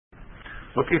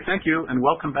Okay, thank you, and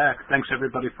welcome back. Thanks,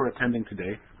 everybody, for attending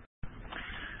today.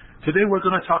 Today, we're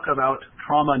going to talk about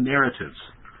trauma narratives.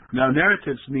 Now,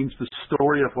 narratives means the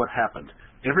story of what happened.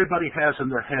 Everybody has in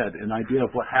their head an idea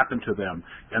of what happened to them,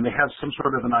 and they have some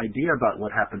sort of an idea about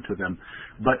what happened to them.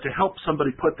 But to help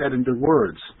somebody put that into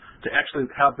words, to actually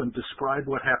have them describe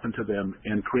what happened to them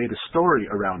and create a story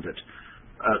around it,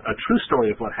 a true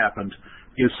story of what happened,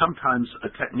 is sometimes a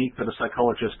technique that a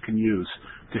psychologist can use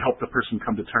to help the person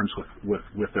come to terms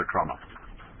with their trauma.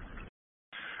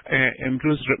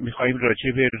 امروز میخواییم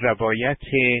راجع به روایت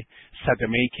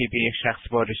صدمه‌ای که به یک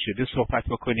شخص وارد شده صحبت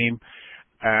بکنیم.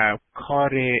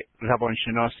 کار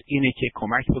روانشناس اینه که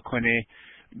کمک بکنه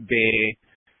به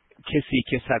کسی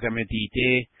که صدمه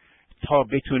دیده تا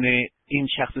بتونه این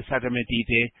شخص صدمه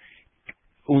دیده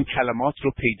اون کلمات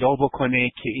رو پیدا بکنه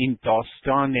که این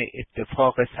داستان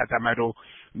اتفاق صدمه رو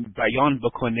بیان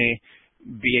بکنه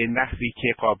به نحوی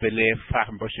که قابل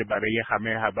فهم باشه برای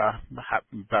همه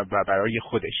و برای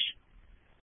خودش.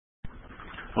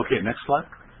 Okay, next slide.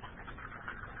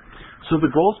 So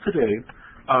the goals today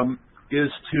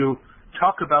is to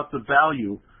talk about the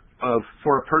value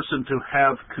for a person to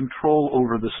have control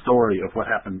over the story of what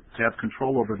happened, to have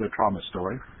control over their trauma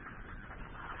story.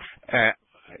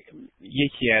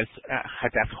 یکی از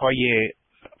هدفهای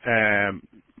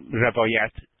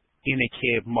روایت اینه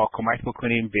که ما کمک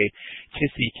بکنیم به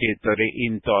کسی که داره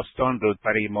این داستان رو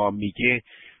برای ما میگه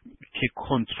که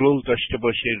کنترل داشته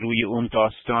باشه روی اون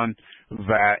داستان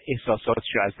و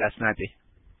احساساتش رو از دست نده.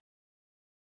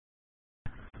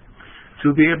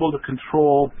 To be able to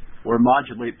control or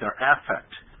modulate their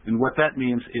affect. And what that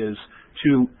means is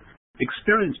to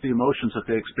experience the emotions that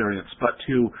they experience, but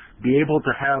to be able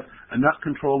to have enough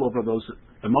control over those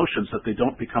emotions that they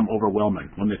don't become overwhelming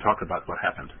when they talk about what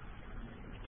happened.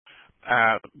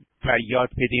 و یاد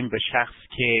بدیم به شخص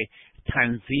که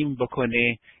تنظیم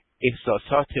بکنه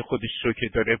احساسات خودش رو که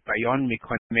داره بیان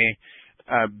میکنه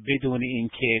بدون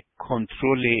اینکه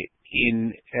کنترل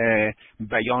این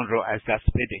بیان رو از دست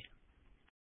بده.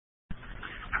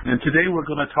 And today we're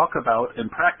going to talk about and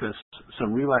practice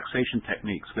some relaxation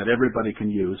techniques that everybody can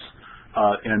use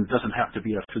and doesn't have to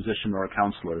be a physician or a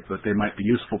counselor, but they might be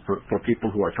useful for people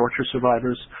who are torture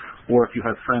survivors or if you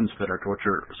have friends that are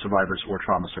torture survivors or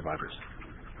trauma survivors.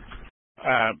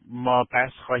 ما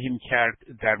بحث خواهیم کرد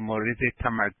در مورد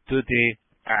تمدد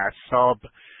اعصاب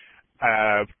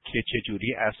که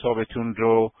چجوری اعصابتون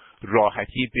رو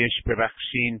راحتی بهش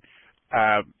ببخشین.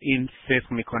 این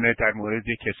صدق میکنه در مورد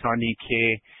کسانی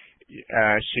که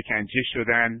شکنجه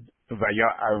شدن و یا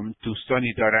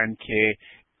دوستانی دارن که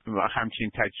همچین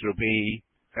تجربه‌ای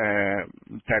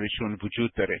درشون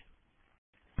وجود داره.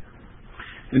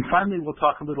 And finally, we'll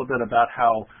talk a little bit about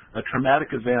how a traumatic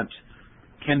event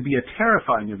can be a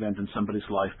terrifying event in somebody's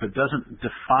life, but doesn't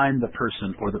define the person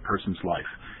or the person's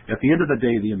life. At the end of the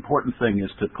day, the important thing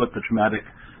is to put the traumatic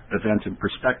event in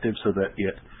perspective so that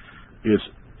it is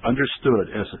understood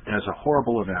as a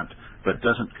horrible event, but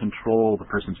doesn't control the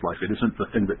person's life. It isn't the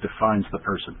thing that defines the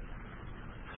person.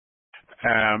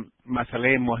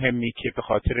 مسئله مهمی که به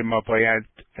خاطر ما باید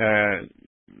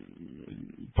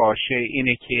باشه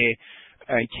اینه که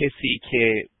کسی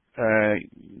که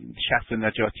شخص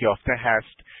نجات یافته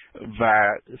هست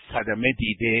و صدمه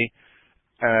دیده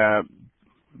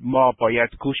ما باید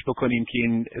گوش بکنیم که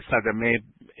این صدمه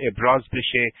ابراز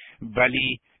بشه،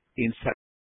 ولی این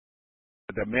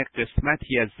صدمه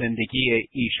قسمتی از زندگی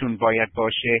ایشون باید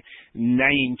باشه، نه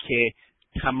اینکه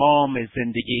تمام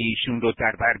زندگی ایشون رو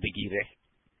در بر بگیره.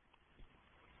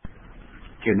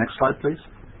 Okay, next slide, please.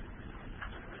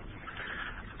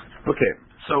 Okay,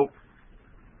 so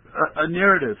a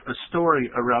narrative, a story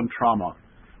around trauma,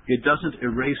 it doesn't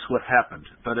erase what happened,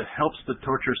 but it helps the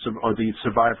or the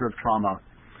survivor of trauma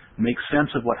make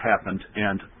sense of what happened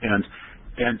and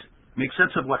make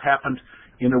sense of what happened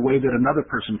in a way that another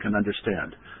person can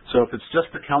understand. So if it's just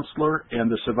the counselor and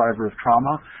the survivor of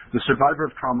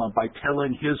trauma, by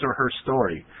telling his or her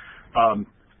story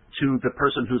to the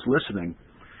person who's listening,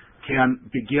 can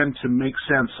begin to make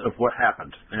sense of what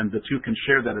happened, and the two can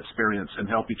share that experience and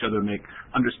help each other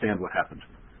understand what happened.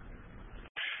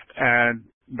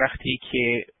 وقتی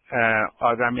که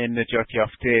آدم نجات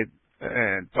یافته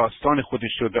داستان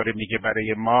خودش رو داره میگه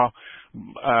برای ما،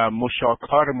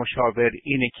 کار مشاور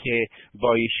اینه که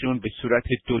با ایشون به صورت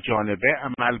دو جانبه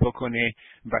عمل بکنه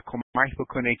و کمک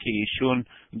بکنه که ایشون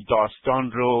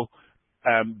داستان رو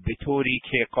به طوری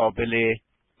که قابل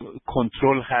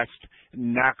کنترل هست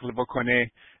نقل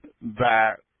بکنه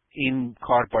و این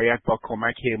کار باید با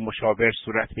کمک مشاور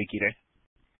صورت بگیره.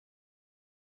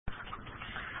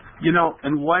 You know,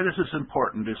 and why this is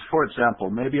important is, for example,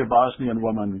 maybe a Bosnian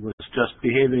woman was just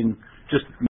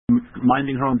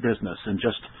minding her own business, and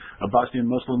just a Bosnian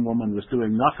Muslim woman was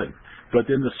doing nothing. But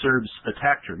then the Serbs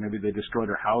attacked her. Maybe they destroyed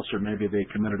her house, or maybe they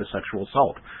committed a sexual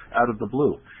assault out of the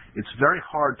blue. It's very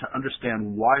hard to understand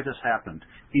why this happened,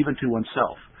 even to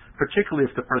oneself, particularly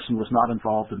if the person was not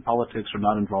involved in politics or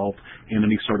not involved in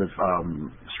any sort of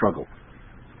struggle.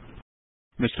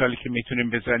 مثالی که میتونیم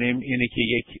بزنیم اینه که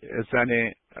یک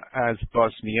زن از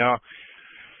باسنیا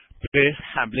به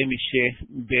حمله میشه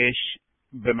بهش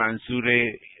به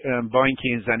منظور با اینکه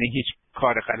این زنه هیچ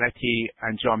کار غلطی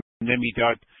انجام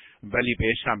نمیداد، ولی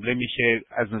بهش حمله میشه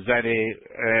از نظر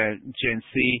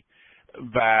جنسی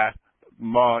و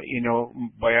ما اینو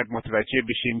باید متوجه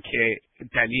بشیم که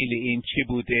دلیل این چی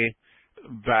بوده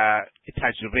و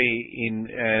تجربه این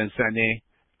زنه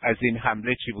از این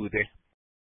حمله چی بوده.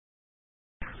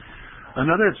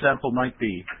 Another example might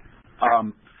be,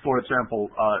 for example,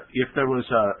 if there was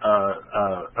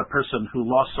a person who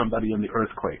lost somebody in the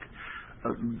earthquake,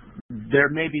 there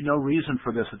may be no reason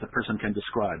for this that the person can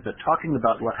describe, but talking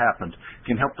about what happened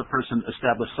can help the person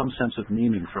establish some sense of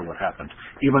meaning for what happened,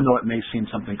 even though it may seem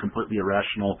something completely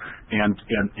irrational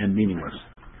and meaningless.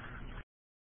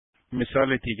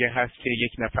 مثال دیگه هست که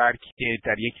یک نفر که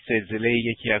در یک زلزله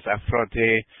یکی از افراد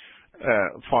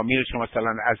فامیلش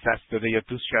مثلا از دست داده یا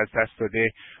دوستش از دست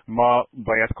داده، ما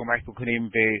باید کمک بکنیم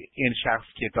به این شخص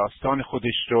که داستان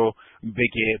خودش رو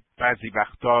بگه. بعضی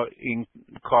وقتا این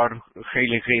کار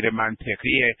خیلی غیر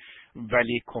منطقیه،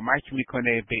 ولی کمک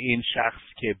میکنه به این شخص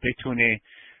که بتونه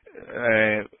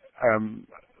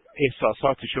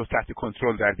احساساتش رو تحت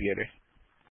کنترل در بیاره.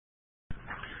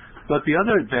 But the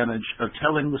other advantage of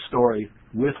telling the story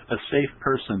with a safe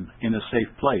person in a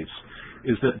safe place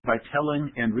is that by telling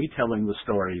and retelling the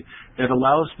story, it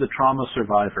allows the trauma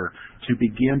survivor to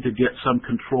begin to get some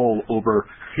control over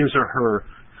his or her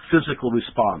physical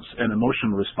response and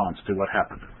emotional response to what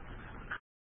happened.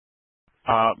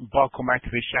 با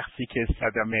کمک به شخصی که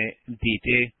صدمه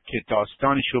دیده که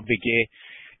داستانشو بگه،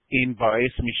 این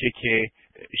باعث میشه که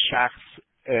شخص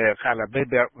غلبه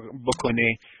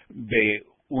بکنه به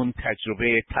اون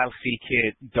تجربه تلخی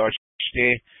که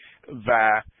داشته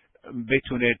و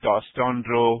بتونه داستان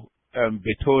رو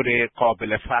به طور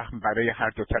قابل فهم برای هر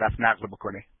دو طرف نقل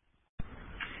بکنه.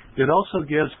 It also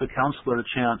gives the counselor a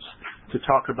chance to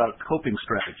talk about coping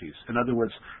strategies. In other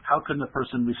words, how can the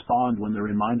person respond when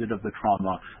they're reminded of the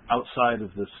trauma outside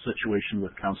of the situation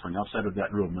with counseling, outside of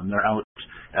that room, when they're out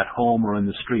at home or in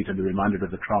the street and they're reminded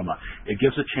of the trauma. It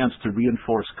gives a chance to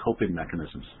reinforce coping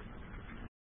mechanisms.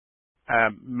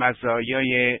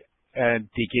 مزایای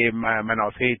دیگه،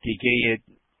 منافع دیگه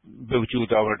به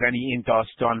وجود آوردن این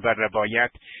داستان و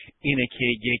روایت اینه که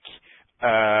یک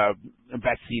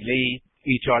وسیله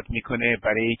ایجاد میکنه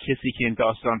برای کسی که این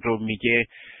داستان رو میگه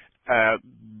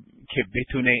که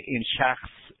بتونه این شخص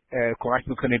کمک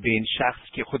میکنه به این شخص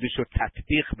که خودش رو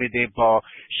تطبیق بده با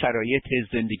شرایط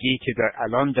زندگی که در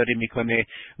الان داره میکنه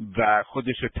و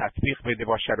خودش رو تطبیق بده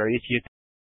با شرایطی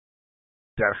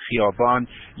در خیابان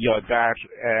یا در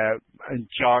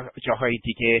جاهای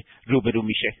دیگه روبرو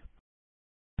میشه.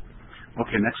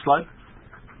 Okay, next slide.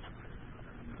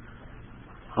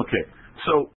 Okay,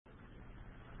 so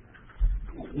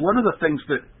one of the things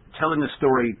that telling a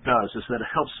story does is that it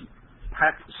helps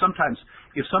pack. Sometimes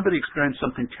if somebody experienced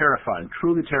something terrifying,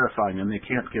 truly terrifying, and they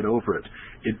can't get over it,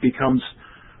 it becomes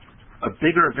a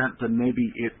bigger event than maybe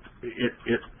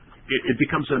it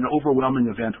becomes an overwhelming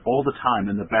event all the time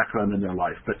in the background in their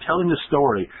life. But telling a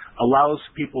story allows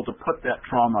people to put that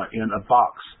trauma in a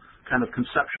box, kind of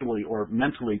conceptually or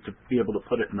mentally to be able to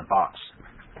put it in a box.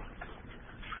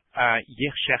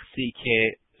 یک شخصی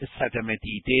که صدمه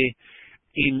دیده،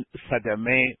 این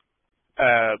صدمه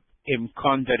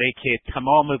امکان داره که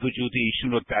تمام وجود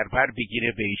ایشون رو در بر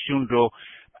بگیره، به ایشون رو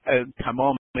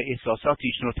تمام احساسات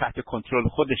ایشون رو تحت کنترل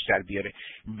خودش در بیاره.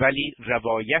 ولی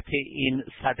روایت این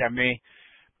صدمه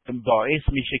باعث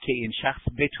میشه که این شخص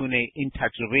بتونه این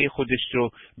تجربه خودش رو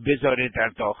بذاره در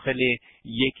داخل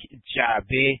یک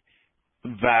جعبه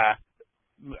و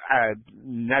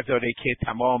نذاره که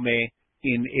تمام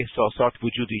این احساسات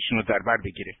وجود ایشون رو در بر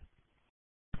بگیره.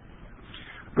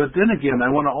 But then again, I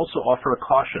want to also offer a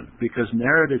caution, because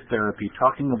narrative therapy,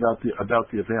 talking about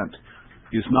the event,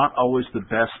 is not always the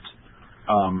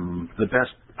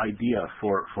best idea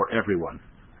for everyone.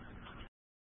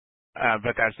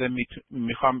 و در ضمن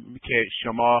میخوام که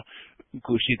شما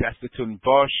گوشی دستتون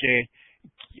باشه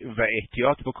و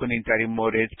احتیاط بکنید در این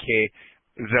مورد که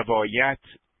روایت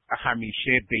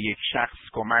همیشه به یک شخص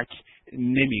کمک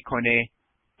نمیکنه.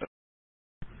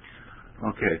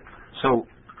 Okay, so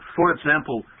for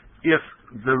example, if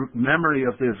the memory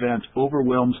of the event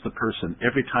overwhelms the person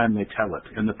every time they tell it,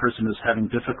 and the person is having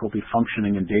difficulty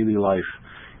functioning in daily life,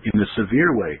 In a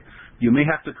severe way, you may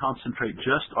have to concentrate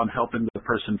just on helping the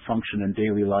person function in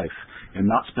daily life and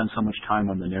not spend so much time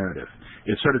on the narrative.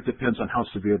 It sort of depends on how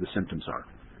severe the symptoms are.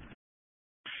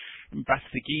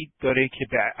 بستگی داره که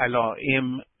به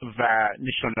علائم و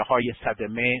نشانه‌های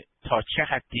صدمه تا چه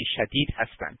حدی شدید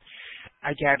هستند.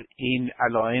 اگر این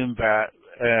علائم و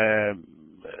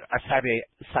اثر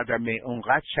صدمه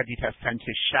اونقدر شدید هستند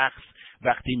که شخص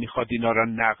وقتی میخواد اینا را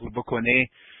نقل بکنه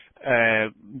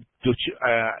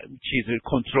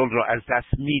کنترل رو از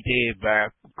دست میده و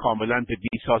کاملا به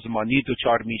بی‌سازمانی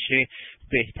دچار میشه،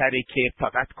 بهتره که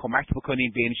فقط کمک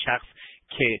بکنید به این شخص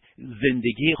که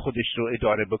زندگی خودش رو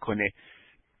اداره بکنه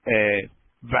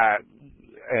و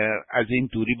از این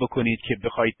دوری بکنید که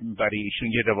بخواید برای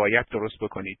ایشون یه روایت درست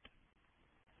بکنید.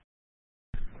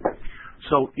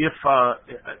 So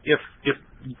if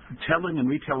telling and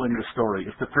retelling the story,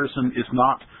 if the person is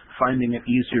not finding it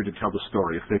easier to tell the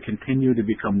story, if they continue to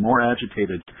become more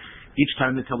agitated, each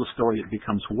time they tell the story it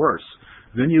becomes worse,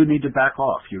 then you need to back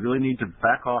off. You really need to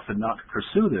back off and not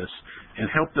pursue this and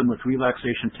help them with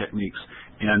relaxation techniques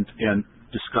and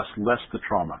discuss less the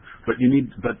trauma.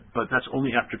 But that's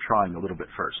only after trying a little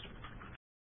bit first.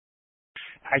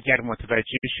 اگر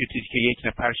متوجه شدید که یک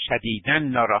نفر شدیداً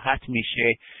ناراحت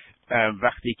میشه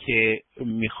وقتی که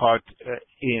میخواد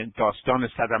داستان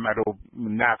صدمه رو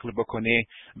نقل بکنه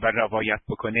و روایت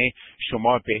بکنه،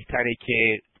 شما بهتره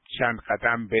که چند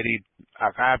قدم برید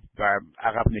عقب و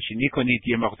عقب نشینی کنید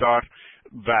یه مقدار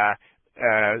و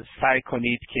سعی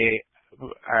کنید که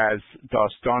از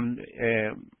داستان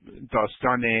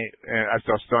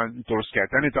درست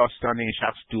کردن داستان این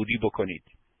شخص دوری بکنید.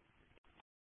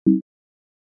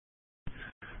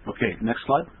 Okay, next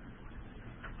slide.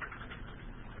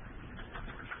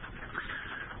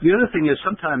 The other thing is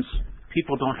sometimes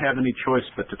people don't have any choice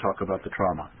but to talk about the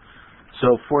trauma. So,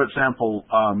 for example,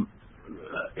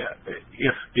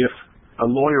 if a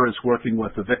lawyer is working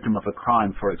with the victim of a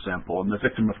crime, for example, and the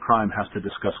victim of crime has to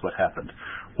discuss what happened,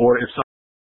 or if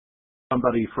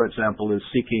somebody, for example, is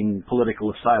seeking political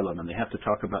asylum and they have to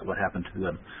talk about what happened to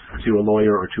them, to a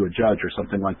lawyer or to a judge or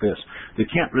something like this, they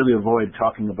can't really avoid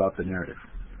talking about the narrative.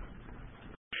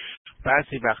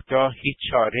 بعضی وقتا هیچ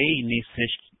چاره‌ای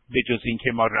نیستش به جز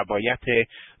اینکه ما روایت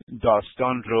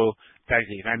داستان رو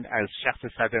دقیقاً از شخص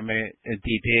صدمه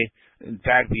دیده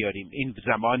در بیاریم. این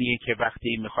زمانیه که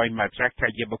وقتی میخوایم مدرک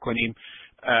تهیه بکنیم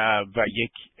و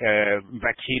یک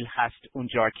وکیل هست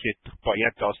اونجا که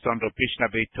باید داستان رو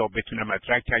بشنوه تا بتونه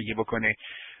مدرک تهیه بکنه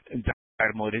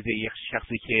در مورد یک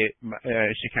شخصی که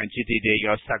شکنجه دیده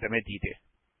یا صدمه دیده.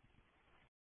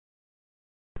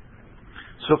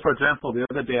 So, for example, the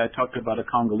other day I talked about a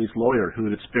Congolese lawyer who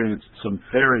had experienced some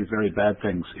very, very bad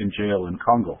things in jail in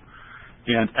Congo.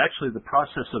 And actually the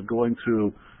process of going through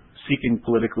seeking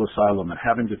political asylum and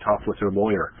having to talk with her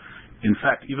lawyer, in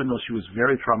fact, even though she was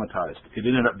very traumatized, it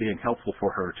ended up being helpful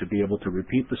for her to be able to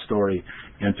repeat the story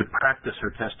and to practice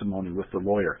her testimony with the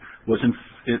lawyer, was in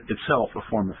itself a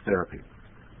form of therapy.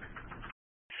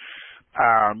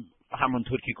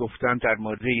 همونطور که گفتم در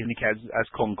مورد اینی که از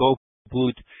کنگو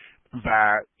بود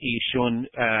و ایشون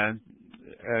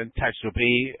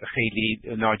تجربه خیلی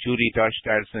ناجوری داشت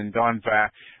در زندان و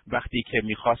وقتی که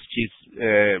میخواست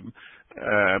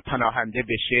پناهنده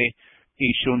بشه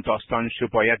ایشون داستانش رو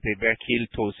باید به وکیل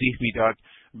توضیح میداد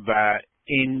و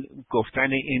این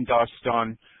گفتن این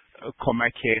داستان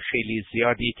کمک خیلی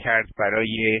زیادی کرد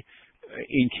برای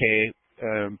اینکه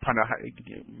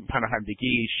پناهندگی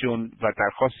ایشون و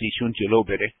درخواست ایشون جلو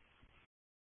بره.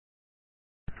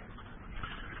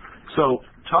 So,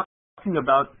 talking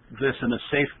about this in a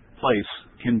safe place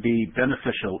can be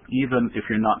beneficial even if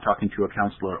you're not talking to a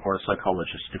counselor or a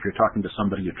psychologist, if you're talking to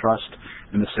somebody you trust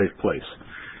in a safe place.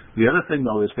 The other thing,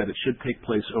 though, is that it should take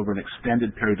place over an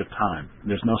extended period of time.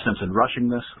 There's no sense in rushing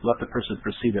this. Let the person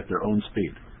proceed at their own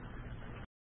speed.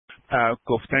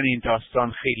 گفتن این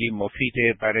داستان خیلی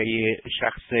مفیده برای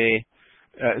شخص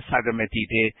صدمه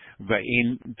دیده و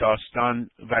این داستان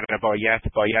و روایت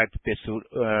باید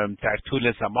در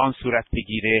طول زمان صورت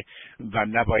بگیره و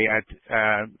نباید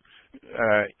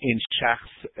این شخص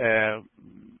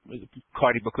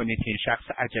کاری بکنید که این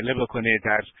شخص عجله بکنه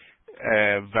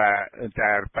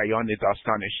در بیان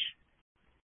داستانش.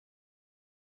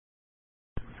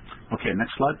 Okay,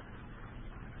 next slide.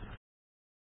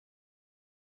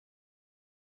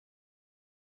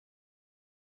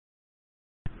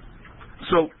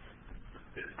 So,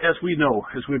 as we know,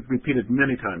 as we've repeated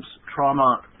many times,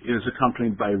 trauma is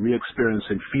accompanied by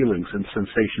re-experiencing feelings and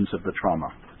sensations of the trauma.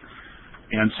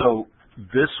 And so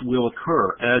this will occur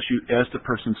as the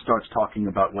person starts talking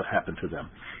about what happened to them.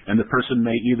 And the person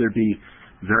may either be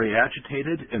very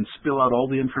agitated and spill out all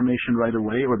the information right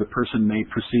away, or the person may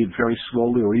proceed very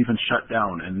slowly or even shut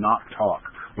down and not talk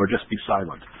or just be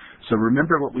silent. So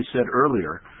remember what we said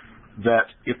earlier, that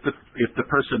if the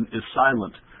person is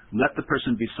silent, let the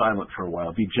person be silent for a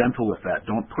while. Be gentle with that.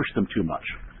 Don't push them too much.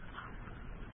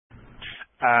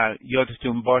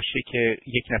 یادتون باشه که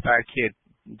یک نفر که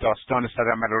داستان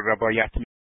صدمه رو روایت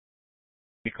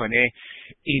میکنه،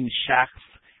 این شخص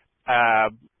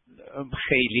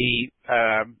خیلی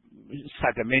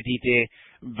صدمه دیده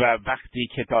و وقتی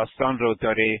که داستان رو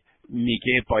داره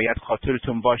میگه باید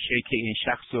خاطرتون باشه که این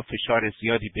شخص رو فشار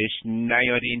زیادی بهش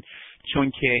نیارین،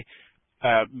 چون که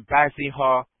بعضی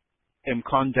ها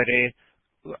امکان داره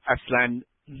اصلا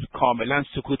کاملا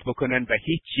سکوت بکنن و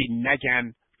هیچی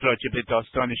نگن راجع به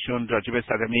داستانشون، راجع به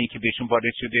صدمه‌ای که بهشون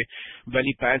وارد شده،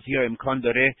 ولی بعضی ها امکان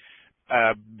داره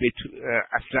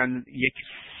اصلا یک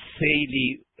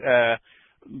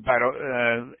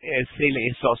سیل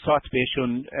احساسات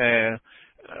بهشون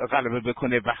غلبه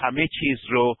بکنه و همه چیز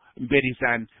رو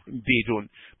بریزن بیرون.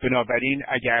 بنابراین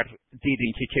اگر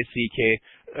دیدین که کسی که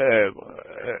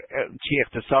چی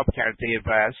اغتصاب کرده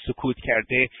و سکوت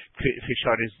کرده،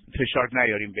 فشار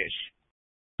نیاریم بهش.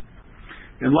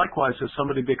 And likewise, if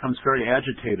somebody becomes very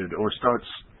agitated or starts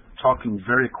talking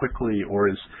very quickly or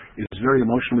is very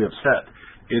emotionally upset,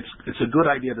 it's a good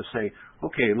idea to say,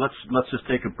 okay, let's just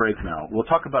take a break now.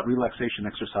 We'll talk about relaxation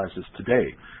exercises today,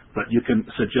 but you can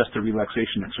suggest a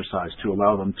relaxation exercise to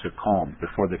allow them to calm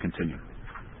before they continue.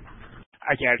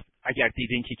 اگر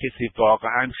دیدین که کسی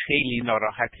واقعا خیلی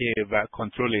ناراحته و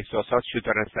کنترل احساساتشو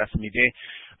داره از دست میده،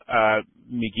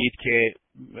 میگید که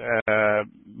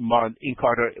ما این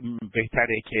کار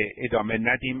بهتره که ادامه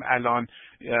ندیم الان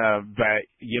و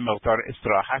یه مقدار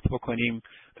استراحت بکنیم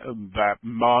و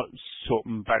ما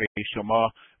برای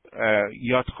شما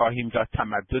یاد خواهیم داد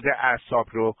تمدد اعصاب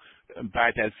رو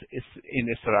بعد از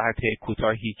این استراحت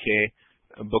کوتاهی که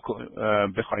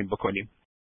بخوایم بکنیم.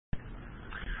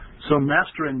 So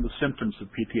mastering the symptoms of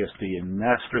PTSD and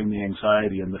mastering the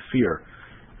anxiety and the fear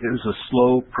is a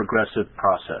slow, progressive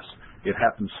process. It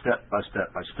happens step by step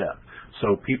by step. So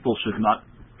people should not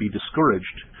be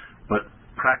discouraged, but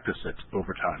practice it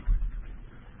over time.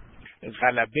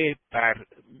 غلبه بر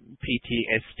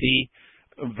PTSD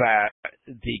و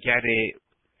دیگر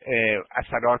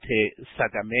اثرات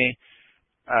صدمه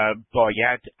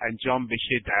باید انجام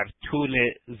بشه در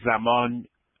طول زمان،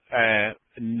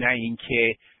 نه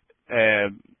اینکه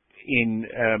این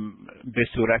به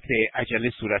صورت عجله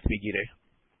صورت بگیره.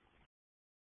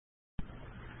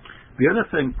 The other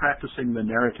thing, practicing the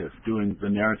narrative, doing the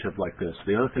narrative like this,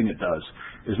 the other thing it does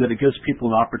is that it gives people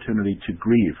an opportunity to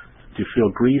grieve, to feel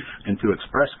grief and to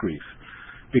express grief.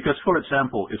 Because, for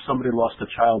example, if somebody lost a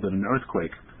child in an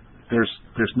earthquake,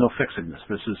 there's no fixing this.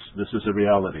 This is a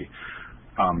reality.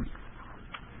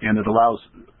 And it allows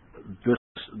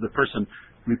the person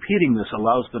repeating this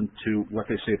allows them to, what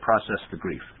they say, process the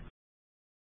grief.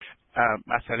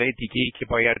 مسئله دیگه‌ای که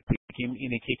باید بگیم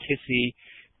اینه که کسی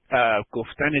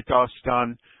گفتن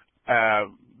داستان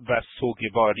و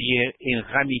سوگواری این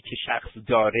غمی که شخص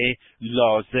داره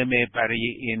لازمه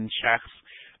برای این شخص.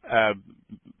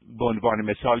 به عنوان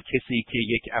مثال کسی که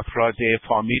یک افراد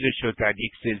فامیلش رو در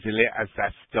یک زلزله از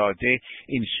دست داده،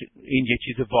 این یه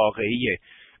چیز واقعیه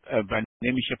و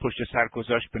نمیشه پشت سر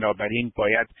گذاشت. بنابراین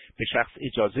باید به شخص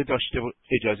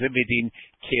اجازه بدین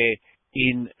که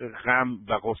این غم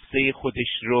و غصه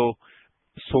خودش رو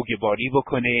سوگواری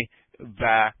بکنه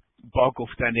و با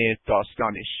گفتن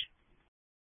داستانش.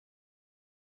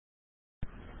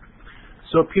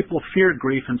 So people fear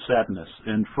grief and sadness,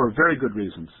 and for very good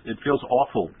reasons. It feels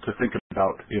awful to think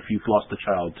about if you've lost a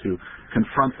child, to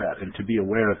confront that and to be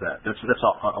aware of that. That's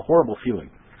a horrible feeling.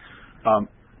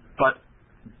 But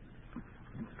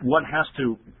one has to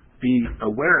be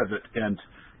aware of it and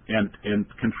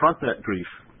confront that grief,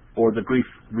 or the grief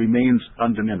remains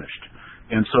undiminished.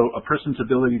 And so a person's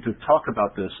ability to talk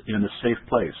about this in a safe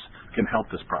place can help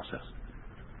this process.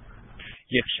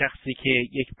 یک شخصی که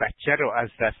یک بچه رو از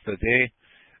دست داده،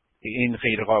 این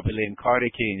غیر قابل انکاره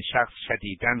که این شخص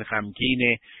شدیداً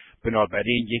غمگینه.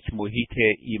 بنابراین یک محیط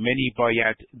ایمنی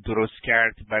باید درست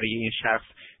کرد برای این شخص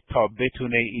تا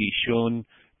بتونه ایشون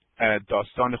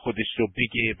داستان خودش رو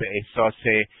بگه، به احساس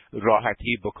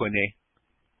راحتی بکنه.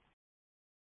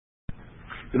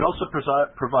 It also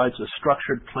provides a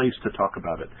structured place to talk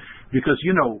about it. Because,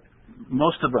 you know,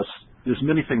 most of us, there's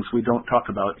many things we don't talk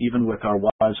about, even with our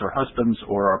wives or husbands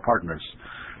or our partners.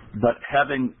 But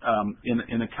having,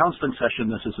 in a counseling session,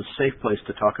 this is a safe place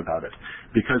to talk about it.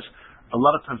 Because a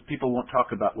lot of times people won't talk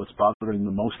about what's bothering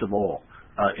them most of all.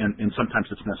 And sometimes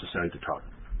it's necessary to talk.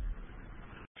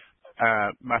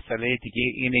 مسئله دیگه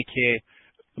اینه که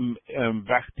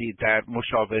وقتی در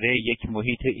مشاوره یک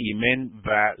محیط ایمن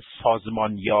و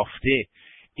سازمان یافته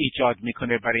ایجاد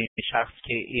میکنه برای این شخص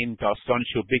که این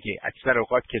داستانشو بگه. اکثر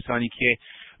اوقات کسانی که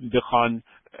بخوان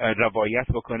روایت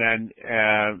بکنن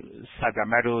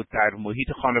صدمه رو در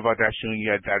محیط خانوادهشون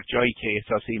یا در جایی که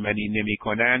احساس ایمنی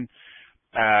نمیکنن،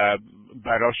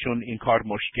 براشون این کار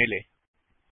مشکله.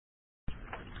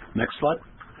 Next slide.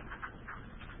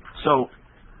 So,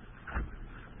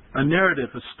 a narrative,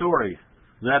 a story,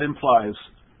 that implies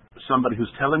somebody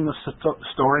who's telling the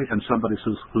story and somebody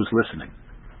who's listening.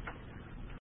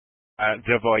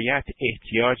 روایت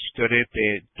احتیاج داره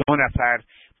به دو نفر،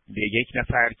 به یک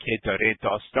نفر که داره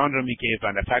داستان رو میگه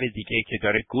و نفر دیگه که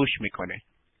داره گوش میکنه.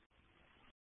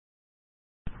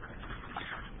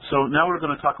 So now we're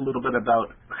going to talk a little bit about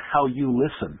how you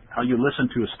listen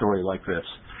to a story like this.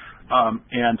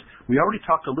 And we already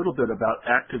talked a little bit about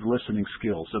active listening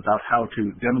skills, about how to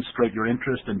demonstrate your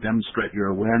interest and demonstrate your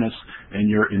awareness and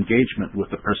your engagement with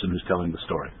the person who's telling the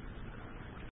story.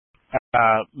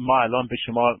 ما الان به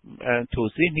شما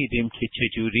توضیح میدیم که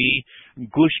چجوری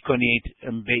گوش کنید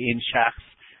به این شخص.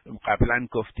 قبلا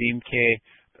گفتیم که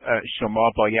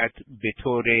شما باید به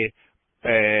طور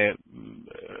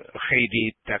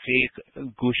خیلی دقیق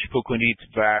گوش بکنید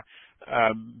و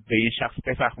به این شخص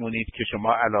بفهمونید که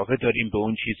شما علاقه داریم به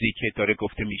اون چیزی که داره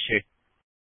گفته میشه.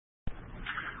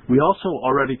 We also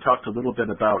already talked a little bit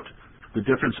about the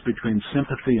difference between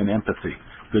sympathy and empathy,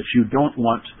 that you don't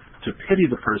want to pity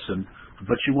the person,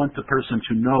 but you want the person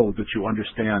to know that you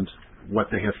understand what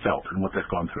they have felt and what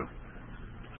they've gone through.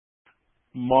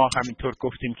 ما همینطور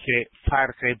گفتیم که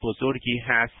فرق بزرگی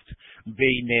هست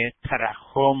بین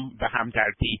ترحم و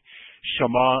همدردی.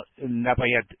 شما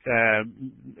نباید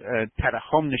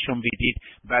ترحم نشون بدید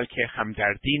بلکه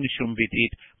همدردی نشون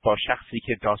بدید با شخصی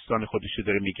که داستان خودشو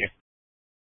داره میگه.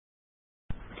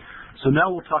 So now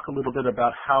we'll talk a little bit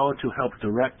about how to help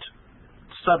direct,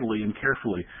 subtly and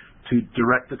carefully, to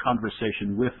direct the conversation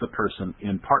with the person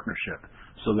in partnership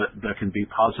so that there can be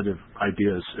positive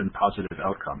ideas and positive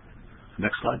outcome.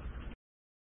 Next slide.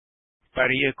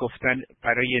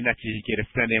 برای نتیجه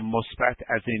گرفتن مثبت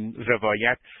از این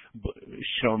روایت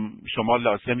شما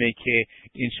لازمه که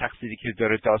این شخصی که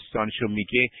داره داستانشو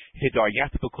میگه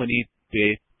هدایت بکنید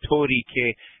به طوری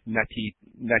که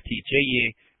نتیجه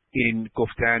این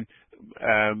گفتن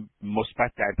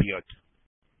مثبت در بیاد.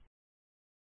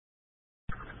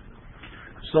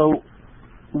 So,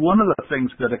 one of the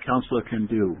things that a counselor can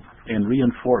do and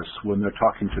reinforce when they're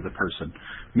talking to the person,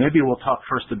 maybe we'll talk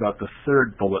first about the third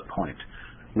bullet point,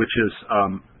 which is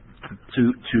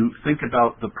to think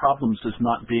about the problems as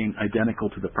not being identical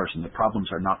to the person. The problems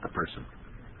are not the person.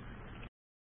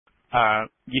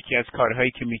 یکی از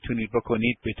کارهایی که میتونید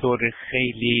بکنید به طور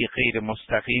خیلی غیر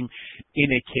مستقیم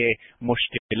اینه که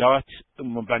مشکلات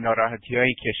و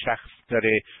ناراحتی‌هایی که شخص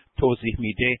داره توضیح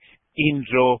میده این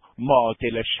رو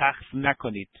معادل شخص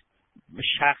نکنید.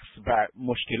 شخص و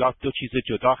مشکلات دو چیز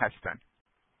جدا هستن.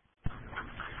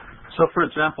 So, for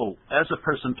example, as a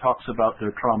person talks about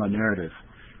their trauma narrative,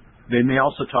 they may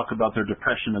also talk about their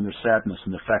depression and their sadness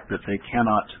and the fact that they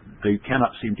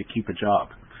cannot seem to keep a job,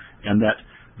 and that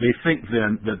they think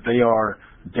then that they are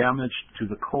damaged to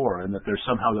the core and that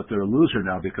they're a loser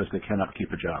now because they cannot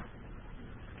keep a job.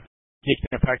 یک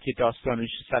نفر که داستانش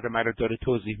صدمه رو داره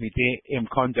توضیح میده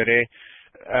امکان داره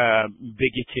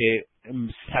بگه که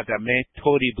صدمه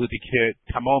طوری بوده که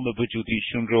تمام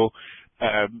وجودیشون رو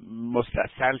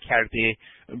مستصل کرده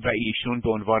و ایشون به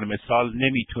عنوان مثال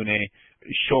نمیتونه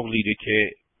شغلی رو که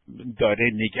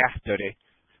داره نگه داره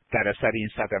در اثر این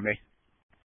صدمه.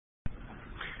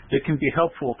 It can be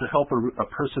helpful to help a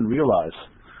person realize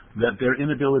that their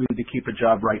inability to keep a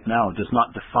job right now does not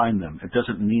define them. It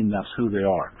doesn't mean that's who they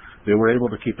are. They were able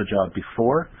to keep a job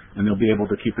before, and they'll be able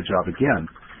to keep a job again.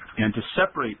 And to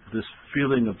separate this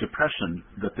feeling of depression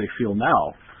that they feel now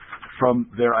from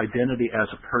their identity as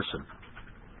a person.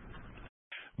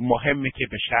 مهمه که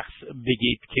به شخص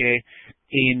بگید که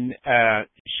این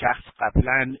شخص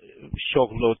قبلا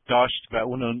شغل داشت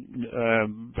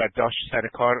و داشت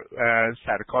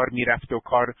سر کار میرفت و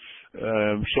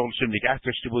شغلش نگه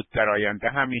داشته بود. در آینده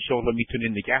هم این شغل رو میتونه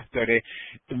نگه داره.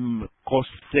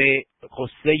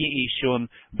 قصه ایشون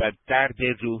و درد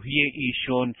روحی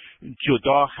ایشون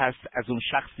جدا هست از اون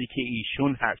شخصی که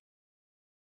ایشون هست.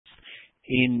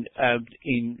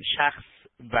 این شخص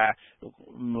و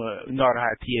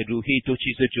ناراحتی روحی دو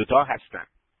چیز جدا هستند.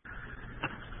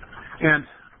 And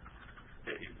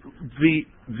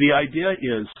the idea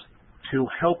is to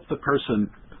help the person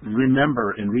remember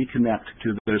and reconnect to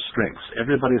their strengths.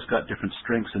 Everybody's got different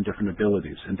strengths and different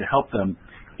abilities, and to help them,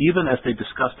 even as they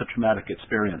discuss the traumatic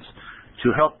experience, to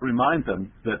help remind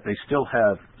them that they still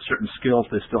have certain skills,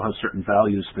 they still have certain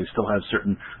values, they still have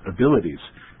certain abilities,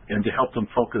 and to help them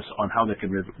focus on how they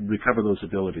can recover those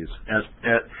abilities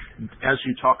as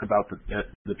you talk about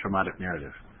the traumatic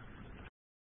narrative.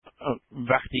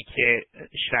 وقتی که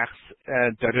شخص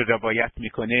داره روایت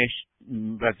میکنه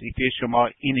وظیفه شما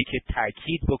اینه که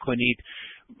تاکید بکنید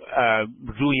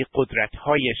روی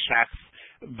قدرت‌های شخص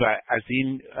و از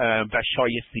این و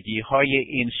شایستگی‌های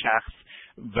این شخص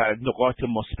و نقاط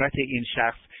مثبت این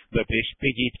شخص و بهش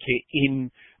بگید که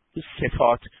این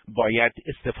صفات باید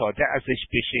استفاده ازش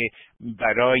بشه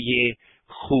برای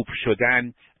خوب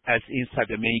شدن از این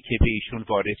صدمه‌ای که به ایشون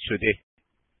وارد شده.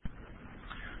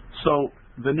 So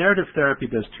the narrative therapy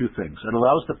does two things. It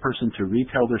allows the person to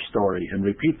retell their story and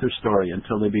repeat their story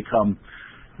until they become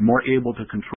more able to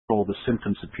control the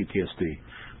symptoms of PTSD.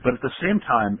 But at the same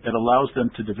time, it allows them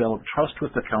to develop trust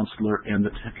with the counselor, and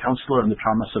the counselor and the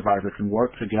trauma survivor can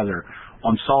work together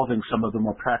on solving some of the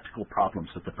more practical problems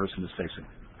that the person is facing.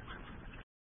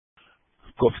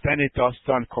 گفتن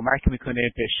داستان کمک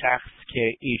میکنه به شخص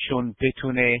که ایشون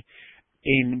بتونه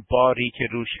این باری که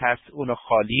روش هست اونو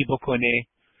خالی بکنه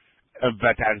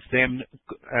و در ضمن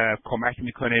کمک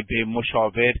میکنه به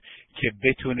مشاور که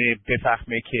بتونه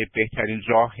بفهمه که بهترین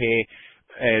راه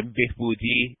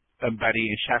بهبودی برای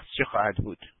این شخص چه خواهد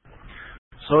بود.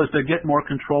 So as they get more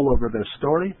control over their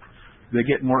story, they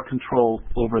get more control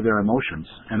over their emotions,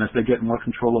 and as they get more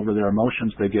control over their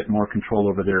emotions, they get more control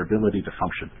over their ability to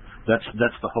function.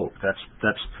 That's the hope.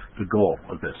 That's the goal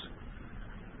of this.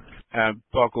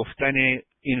 با گفتن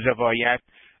این روایت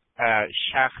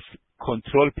شخص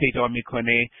کنترل پیدا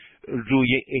میکنه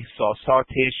روی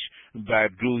احساساتش و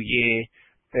روی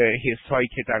حسایی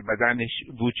که در بدنش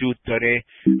وجود داره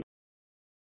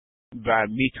و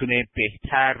میتونه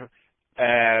بهتر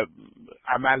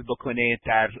عمل بکنه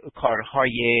در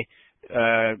کارهای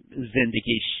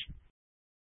زندگیش.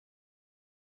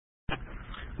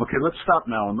 Okay, let's stop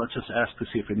now and let's just ask to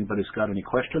see if anybody's got any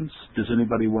questions. Does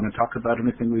anybody want to talk about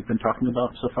anything we've been talking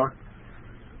about so far?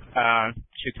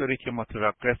 چطوری که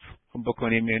متوقف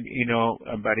بکنیم اینو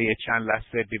برای چند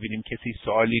لحظه ببینیم کسی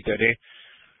سوالی داره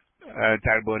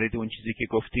در مورد اون چیزی که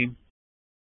گفتیم.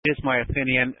 It is my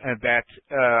opinion that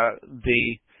the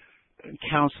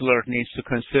counselor needs to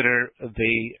consider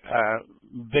the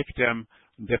victim,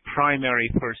 the primary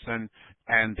person,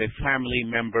 and the family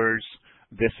members,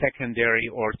 the secondary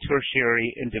or tertiary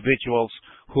individuals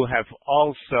who have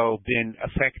also been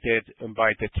affected by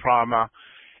the trauma.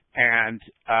 And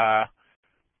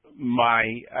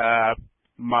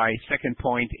my second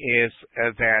point is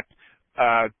that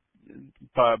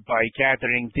by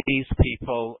gathering these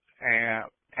people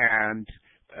and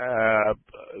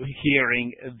hearing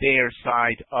their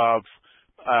side of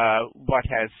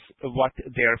what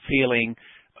they're feeling,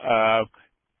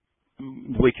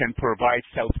 we can provide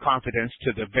self-confidence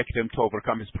to the victim to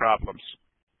overcome his problems.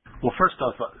 Well, first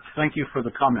off, thank you for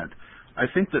the comment. I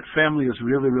think that family is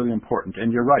really, really important, and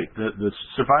you're right. The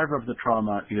survivor of the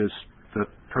trauma is the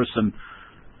person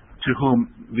to whom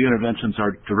the interventions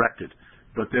are directed,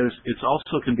 but it's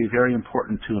also can be very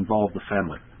important to involve the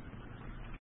family.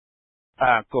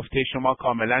 گفته شما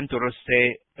کاملا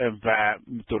درسته و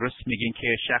درست میگین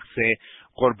که شخص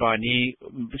قربانی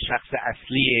شخص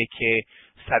اصلیه که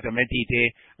صدمه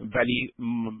دیده، ولی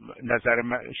نظر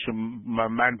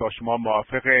من با شما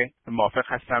موافق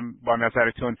هستم با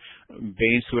نظرتون به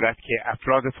این صورت که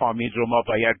افراد فامیل رو ما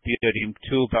باید بیاریم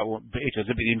تو و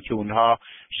اجازه بدیم که اونها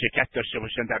شرکت داشته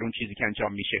باشن در اون چیزی که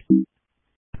انجام میشه.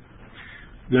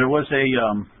 There was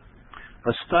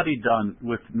a study done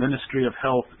with Ministry of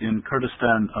Health in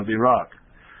Kurdistan of Iraq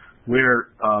where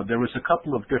there was a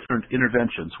couple of different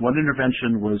interventions. One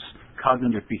intervention was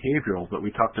cognitive behavioral that we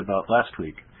talked about last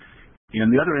week, and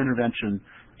the other intervention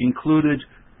included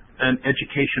an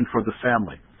education for the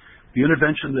family. The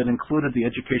intervention that included the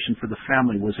education for the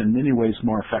family was in many ways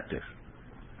more effective.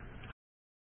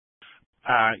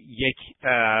 یک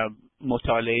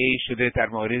مطالعه شده در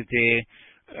مورد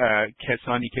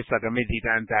کسانی که صدمه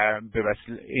دیدن در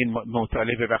این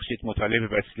مطالعه به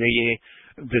وسیله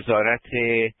وزارت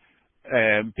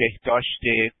بهداشت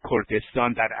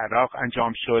کردستان در عراق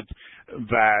انجام شد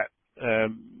و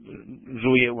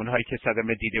روی اونهایی که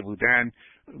صدمه دیده بودن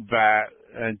و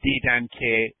دیدن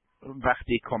که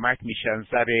وقتی کمک میشن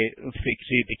نظر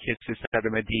فکری به کسی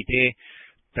صدمه دیده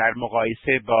در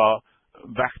مقایسه با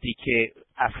وقتی که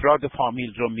افراد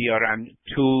فامیل رو میارن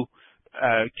تو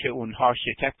که اونها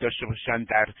شرکت داشته باشن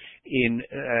در این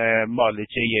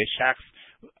معالجه شخص،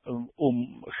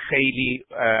 خیلی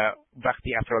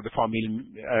وقتی افراد فامیل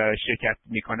شرکت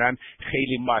میکنن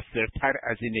خیلی موثرتر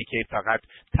از اینه که فقط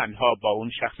تنها با اون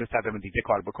شخص صدمه دیده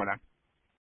کار بکنن.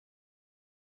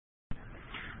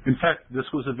 In fact, this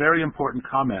was a very important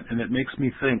comment, and it makes me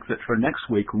think that for next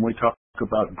week, when we talk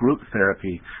about group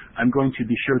therapy, I'm going to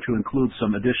be sure to include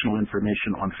some additional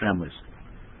information on families.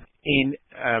 این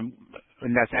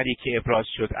نظری که ابراز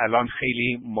شد الان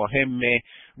خیلی مهمه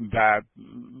و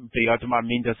به یاد ما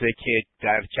میندازه که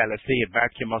در جلسه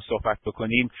بعد که ما صحبت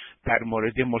بکنیم در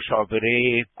مورد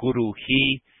مشاوره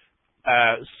گروهی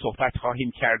صحبت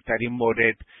خواهیم کرد در این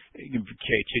مورد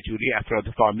که چجوری افراد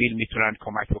فامیل میتونن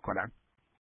کمک بکنن.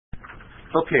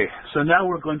 Okay, so now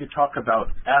we're going to talk about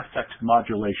affect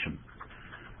modulation.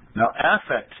 Now,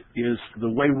 affect is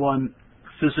the way one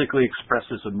physically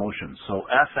expresses emotions. So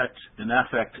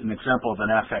an example of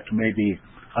an affect may be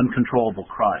uncontrollable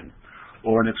crying,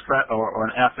 or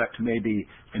an affect may be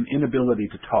an inability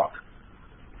to talk.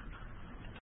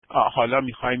 حالا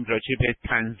میخوایم راجع به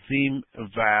تنظیم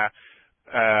و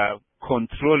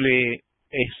کنترل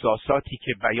احساساتی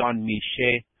که بیان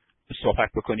میشه صحبت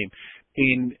بکنیم.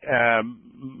 این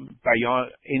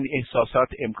احساسات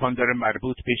امکان داره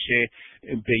مربوط بشه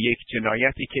به یک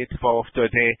جنایتی که اتفاق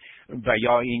افتاده و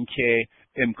یا اینکه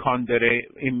امکان داره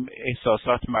این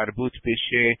احساسات مربوط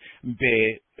بشه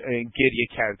به گریه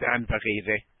کردن و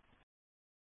غیره.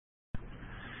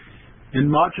 In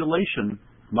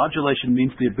modulation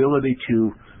means the ability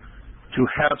to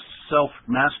have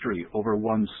self-mastery over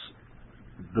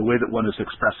the way that one is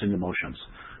expressing emotions.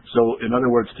 So, in other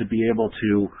words, to be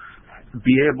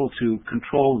able to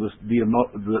control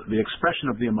the expression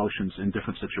of the emotions in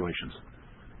different situations.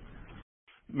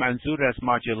 منظور از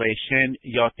ماجولیشن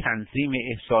یا تنظیم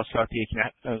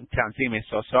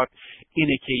احساسات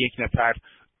اینه که یک نفر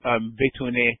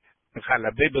بتونه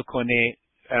غلبه بکنه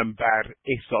بر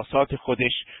احساسات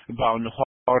خودش و اونها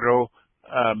رو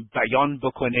بیان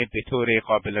بکنه به طور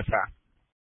قابل فهم.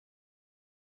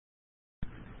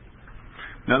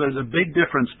 Now, there's a big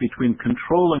difference between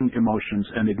controlling emotions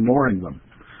and ignoring them.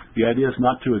 The idea is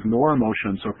not to ignore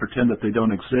emotions or pretend that they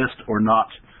don't exist or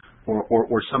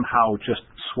somehow just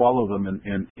swallow them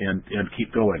and keep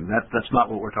going. That's not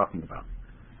what we're talking about.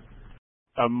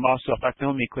 ما صحبت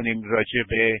نمی‌کنیم راجع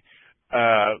به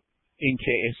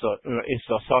اینکه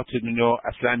احساساتتون رو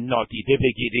اصلا نادیده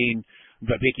بگیرین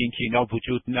و بگین که اینا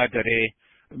وجود نداره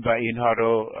و اینها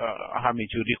رو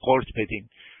همینجوری قورت بدین.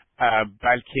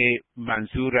 بلکه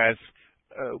منظور از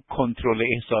کنترل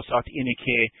احساسات اینه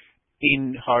که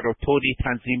اینها رو طوری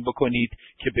تنظیم بکنید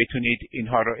که بتونید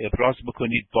اینها رو ابراز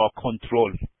بکنید با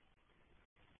کنترل.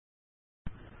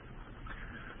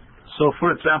 So,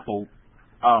 for example,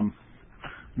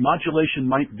 modulation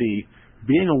might be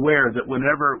being aware that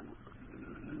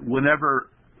whenever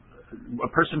a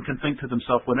person can think to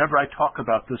themselves, whenever I talk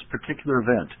about this particular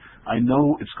event, I know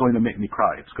it's going to make me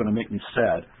cry. It's going to make me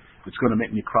sad. It's going to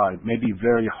make me cry, maybe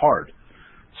very hard.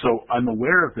 So I'm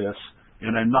aware of this,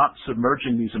 and I'm not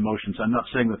submerging these emotions. I'm not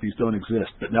saying that these don't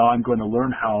exist, but now I'm going to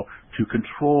learn how to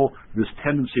control this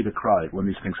tendency to cry when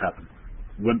these things happen,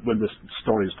 when this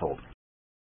story is told.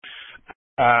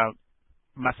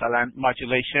 مثلا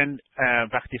ماجولیشن،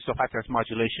 وقتی صحبت از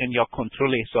ماجولیشن یا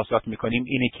کنترل احساسات میکنیم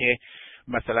اینه که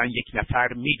مثلا یک نفر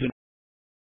میدونه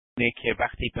که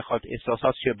وقتی بخواد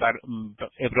احساساتش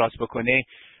ابراز بکنه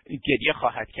گریه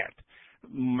خواهد کرد.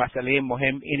 مسئله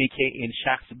مهم اینه که این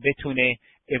شخص بتونه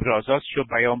ابرازاتش رو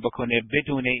بیان بکنه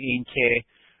بدون اینکه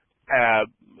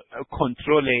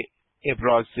کنترل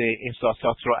ابراز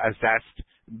احساسات رو از دست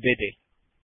بده.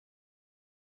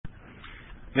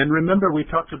 And remember, we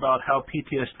talked about how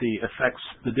PTSD affects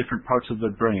the different parts of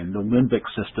the brain, the limbic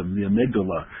system, the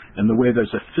amygdala, and the way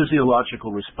there's a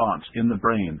physiological response in the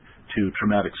brain to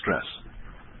traumatic stress.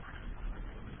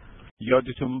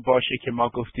 یادتون باشه که ما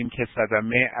گفتیم که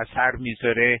صدمه اثر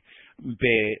میذاره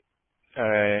به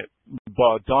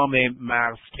بادام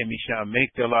مغز که میشه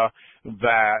آمیگدالا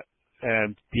و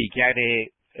دیگر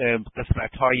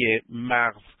قسمت‌های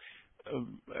مغز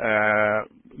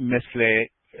مثل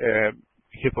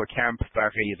هیپوکامپ و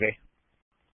غیره.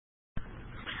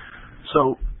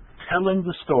 So, telling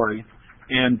the story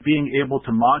and being able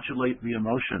to modulate the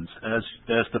emotions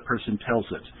as the person tells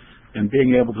it, and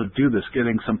being able to do this,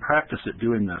 getting some practice at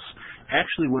doing this,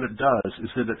 actually what it does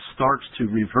is that it starts to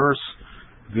reverse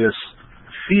this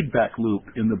feedback loop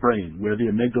in the brain where the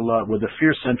amygdala, where the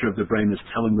fear center of the brain is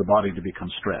telling the body to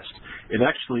become stressed. It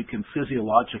actually can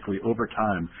physiologically, over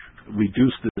time,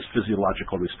 reduce this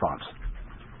physiological response.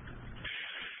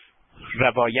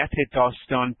 روایت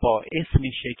داستان باعث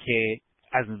میشه که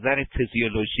از نظر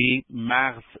فیزیولوژی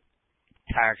مغز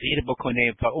تغییر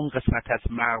بکنه و اون قسمت از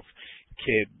مغز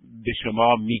که به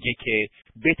شما میگه که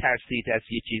بترسید از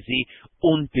یه چیزی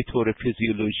اون به طور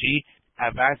فیزیولوژی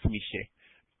عوض میشه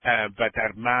و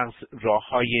در مغز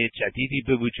راههای جدیدی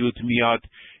به وجود میاد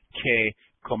که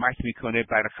کمک میکنه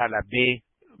بر غلبه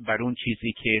بر اون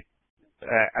چیزی که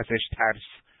ازش ترس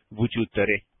وجود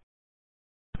داره.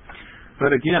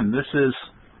 But again, this is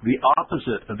the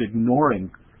opposite of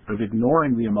ignoring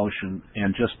the emotion and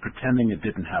just pretending it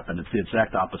didn't happen. It's the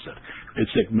exact opposite.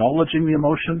 It's acknowledging the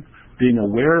emotion, being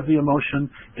aware of the emotion,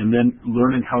 and then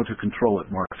learning how to control it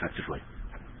more effectively.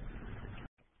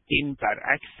 این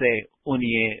برعکس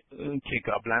اونیه که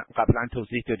قبلا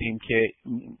توضیح دادیم که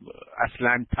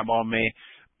اصلا تمام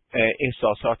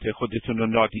احساسات خودتون رو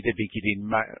نادیده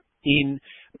بگیرین. این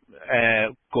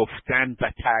گفتن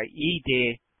و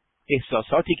تایید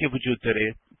احساساتی که وجود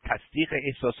داره، تصدیق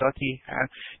احساساتی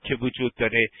که وجود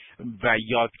داره و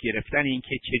یاد گرفتن این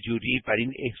که چجوری بر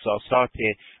این احساسات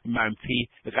منفی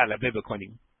غلبه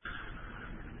بکنیم.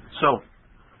 So,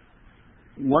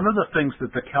 one of the things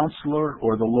that the counselor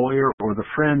or the lawyer or the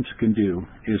friend can do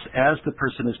is, as the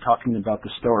person is talking about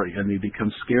the story and they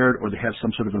become scared or they have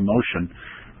some sort of emotion,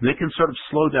 they can sort of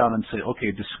slow down and say, okay,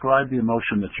 describe the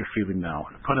emotion that you're feeling now.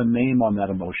 Put a name on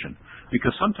that emotion.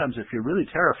 Because sometimes if you're really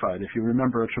terrified, if you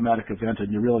remember a traumatic event and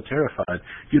you're really terrified,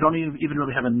 you don't even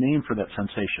really have a name for that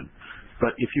sensation.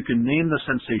 But if you can name the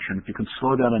sensation, if you can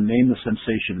slow down and name the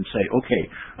sensation and say, okay,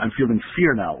 I'm feeling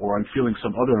fear now, or I'm feeling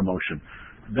some other emotion,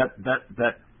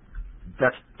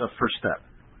 that's the first step.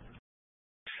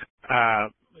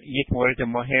 یک مورد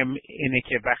مهم اینه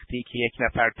که وقتی که یک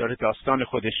نفر داره داستان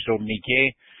خودش رو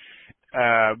میگه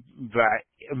و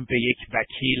به یک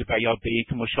وکیل و یا به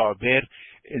یک مشاور،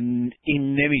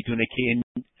 این نمیدونه که این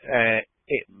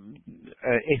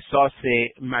احساس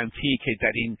منفی که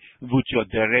در این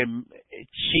وجود داره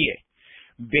چیه.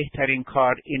 بهترین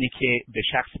کار اینه که به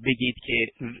شخص بگید که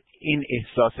این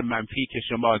احساس منفی که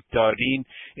شما دارین،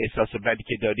 احساس بدی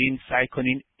که دارین، سعی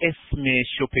کنین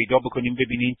اسمش رو پیدا بکنین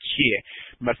ببینین چیه.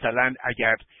 مثلا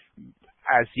اگر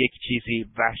از یک چیزی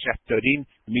وحشت دارین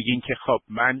میگین که خب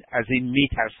من از این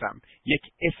میترسم، یک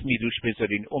اسمی روش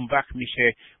بذارین، اون وقت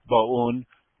میشه با اون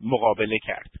مقابله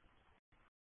کرد.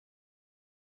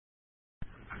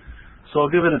 So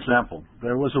I'll give an example.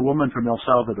 There was a woman from El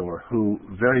Salvador who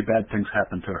very bad things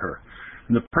happened to her.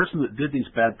 And the person that did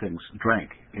these bad things drank.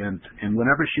 And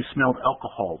whenever she smelled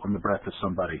alcohol on the breath of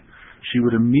somebody, she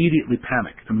would immediately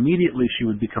panic. Immediately she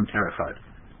would become terrified.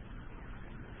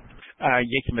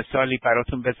 یک مثالی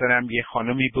براتون بزنم. یه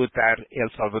خانمی بود در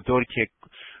السالوادور که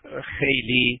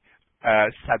خیلی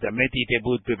صدمه دیده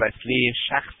بود به وسیله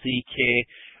شخصی که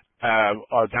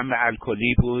آدم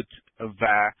الکلی بود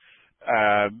و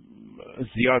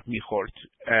زیاد میخورد.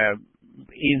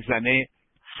 این زنه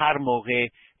هر موقع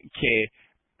که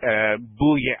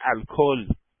بوی الکل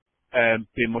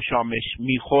به مشامش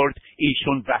میخورد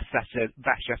ایشون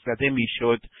وحشت زده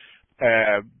میشد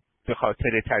به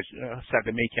خاطر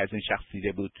صدمه‌ای که از این شخص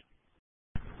دیده بود.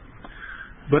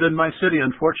 But in my city,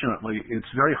 unfortunately,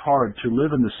 it's very hard to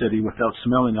live in the city without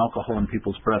smelling alcohol in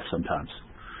people's breath sometimes.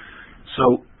 So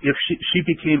if she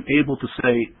became able to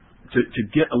say, to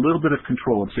get a little bit of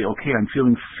control and say, okay, I'm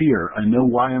feeling fear. I know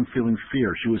why I'm feeling fear.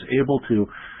 She was able to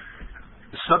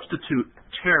substitute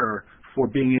terror for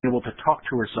being able to talk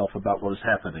to herself about what was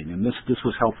happening. And this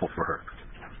was helpful for her.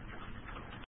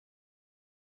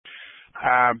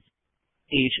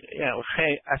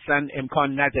 اصلا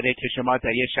امکان نداره که شما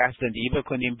در یه شهر زندگی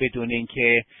بکنیم بدون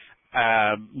اینکه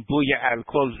بوی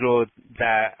الکل رو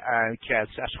که از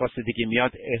اشخاص دیگه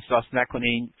میاد احساس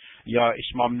نکنین یا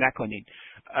اشمام نکنین.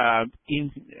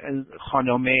 این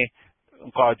خانم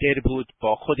قادر بود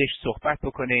با خودش صحبت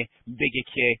بکنه، بگه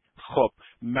که خب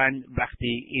من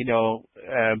وقتی اینو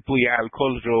بوی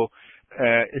الکل رو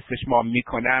استشمام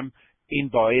میکنم این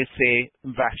باعث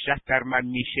وحشت در من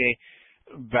میشه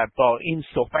و با این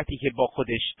صحبتی که با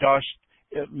خودش داشت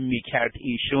میکرد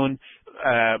ایشون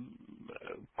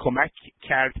کمک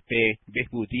کرد به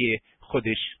بهبودی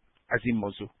خودش از این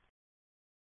موضوع.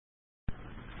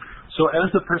 So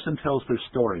as the person tells their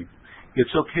story,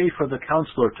 it's okay for the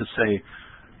counselor to say,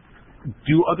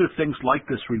 do other things like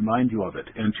this remind you of it,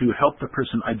 and to help the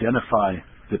person identify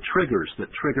the triggers that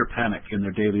trigger panic in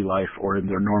their daily life or in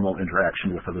their normal interaction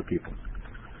with other people.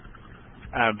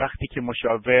 وقتی که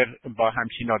مشاور با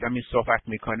همچین آدمی صحبت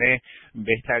میکنه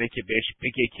بهتره که بهش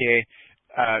بگه که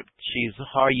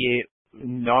چیزهای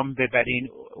نام ببرین،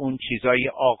 اون چیزهای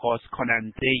آغاز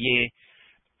کننده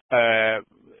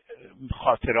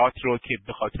خاطرات رو که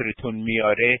به خاطرتون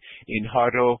میاره اینها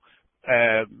رو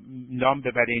نام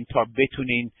ببرین تا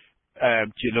بتونین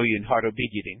جلوی اینها رو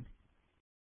بگیرین.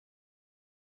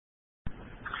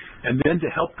 And then to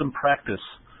help them practice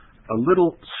a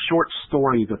little short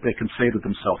story that they can say to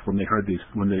themselves when they heard these,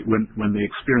 when they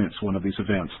experience one of these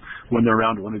events, when they're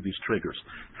around one of these triggers.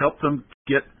 Help them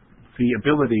get the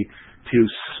ability to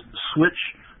switch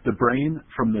the brain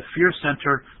from the fear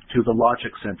center to the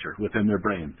logic center within their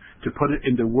brain, to put it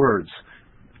into words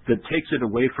that takes it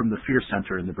away from the fear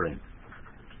center in the brain.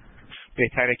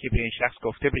 بهتره که به این شخص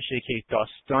گفته بشه که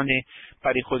داستان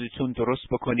برای خودتون درست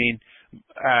بکنین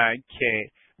که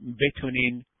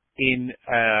بتونین این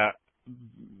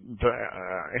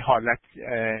حالت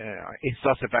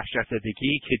احساس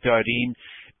وحشت‌زدگی که دارین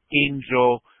این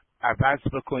رو عوض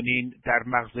بکنین در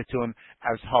مغزتون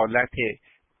از حالت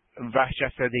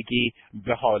وحشت‌زدگی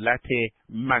به حالت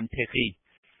منطقی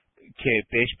که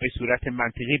بهش به صورت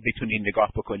منطقی بتونین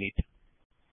نگاه بکنید.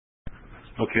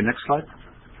 Okay, next slide.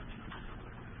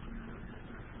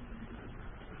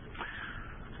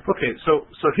 Okay, so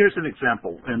here's an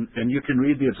example, and you can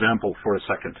read the example for a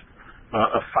second.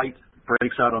 A fight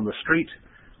breaks out on the street,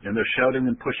 and they're shouting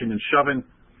and pushing and shoving,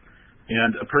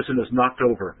 and a person is knocked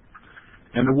over.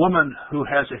 And a woman who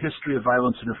has a history of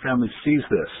violence in her family sees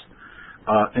this,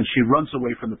 and she runs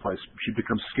away from the place. She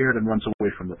becomes scared and runs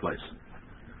away from the place.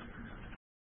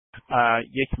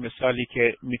 یک مثالی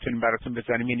که میتونیم براتون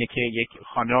بزنیم اینه که یک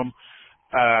خانم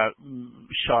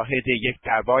شاهد یک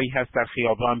دعوایی هست در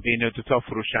خیابان بین دو تا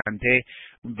فروشنده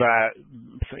و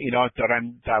اینا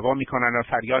دارن دعوا میکنن و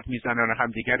فریاد میزنن و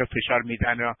همدیگه رو فشار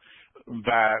میدن و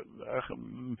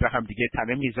به همدیگه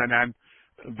تنه میزنن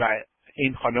و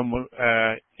این خانم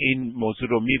این موضوع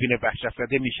رو میبینه، وحشت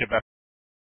زده میشه و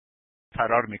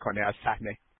فرار میکنه از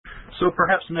صحنه. So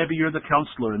perhaps maybe you're the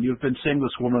counselor and you've been seeing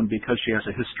this woman because she has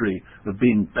a history of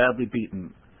being badly beaten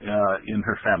in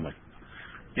her family.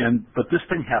 But this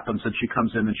thing happens and she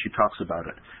comes in and she talks about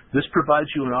it. This provides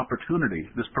you an opportunity.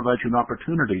 This provides you an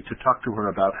opportunity to talk to her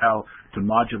about how to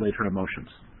modulate her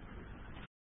emotions.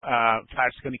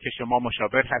 فرض کنید که شما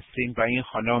مشاور هستین و این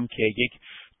خانم که یک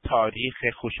تاریخ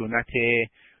خشونت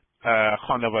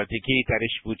خانوادگی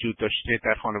درش وجود داشته،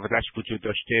 در خانوادهش وجود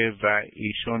داشته و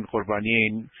ایشون قربانی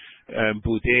این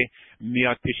بوده،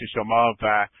 میاد پیش شما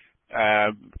و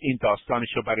این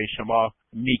داستانش رو برای شما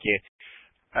میگه.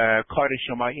 کار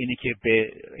شما اینه که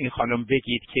به این خانم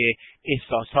بگید که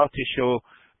احساساتش رو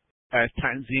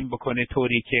تنظیم بکنه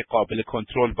طوری که قابل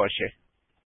کنترل باشه.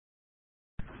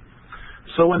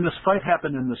 So when this fight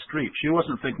happened in the street, she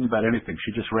wasn't thinking about anything.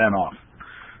 She just ran off.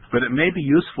 But it may be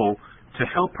useful to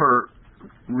help her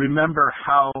remember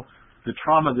how the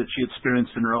trauma that she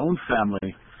experienced in her own family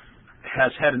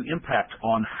has had an impact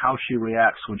on how she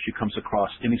reacts when she comes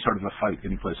across any sort of a fight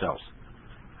anyplace else.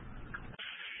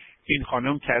 این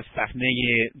خانم که از صحنه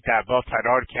دعوا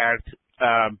فرار کرد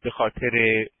به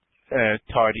خاطر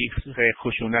تاریخ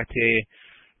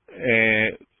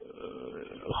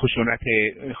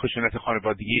خشونت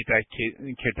خانوادگی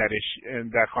که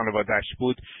در خانوادهش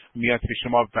بود، میاد به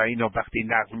شما و اینو وقتی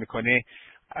نقل میکنه،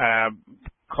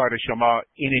 کار شما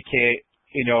اینه که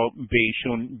اینو به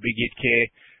ایشون بگید که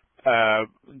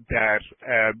در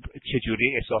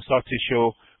چجوری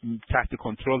احساساتشو تحت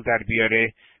کنترل در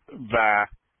بیاره و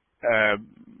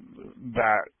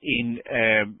این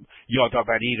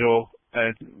یادآوری رو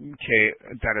که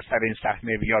در اثر این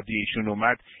صحنه یاد ایشون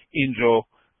اومد این رو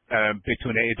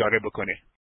بتونه اداره بکنه.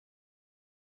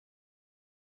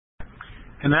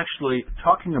 And actually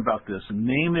talking about this,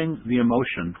 naming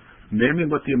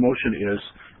what the emotion is,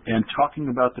 and talking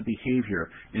about the behavior,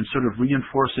 and sort of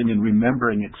reinforcing and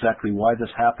remembering exactly why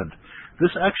this happened.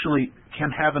 This actually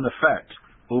can have an effect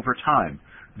over time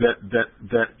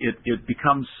that it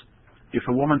becomes, if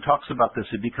a woman talks about this,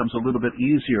 it becomes a little bit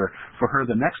easier for her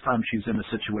the next time she's in a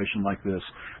situation like this.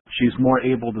 She's more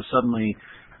able to suddenly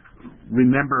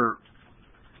remember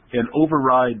and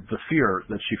override the fear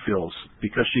that she feels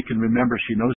because she can remember,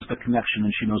 she knows the connection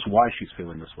and she knows why she's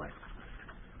feeling this way.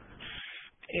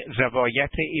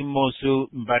 روایت این موضوع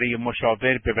برای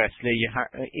مشاور به وسیله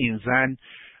این زن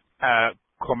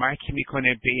کمک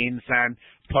میکنه به این زن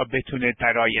تا بتونه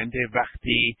در آینده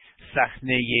وقتی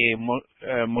صحنه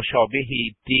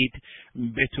مشابهی دید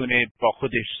بتونه با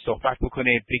خودش صحبت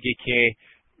بکنه، بگه که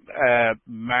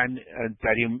من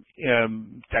در این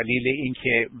دلیل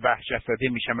اینکه وحشت زده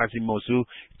میشم از این موضوع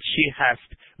چی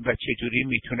هست و چجوری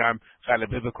میتونم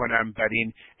غلبه بکنم بر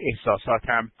این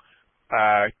احساساتم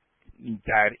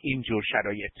در این جور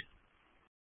شرایط.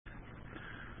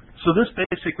 So this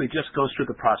basically just goes through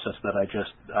the process that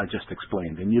I just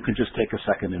explained, and you can just take a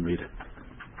second and read it.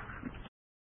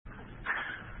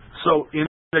 So in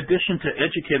addition to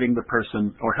educating the person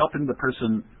or helping the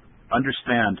person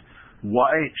understand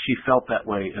why she felt that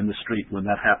way in the street when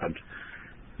that happened,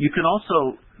 you can also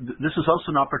this is also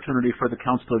an opportunity for the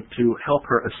counselor to help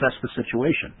her assess the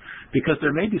situation, because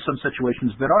there may be some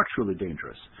situations that are truly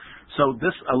dangerous. So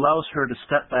this allows her to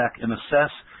step back and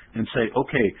assess and say,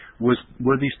 okay,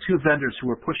 were these two vendors who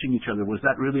were pushing each other, was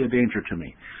that really a danger to me?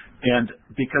 And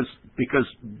because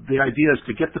the idea is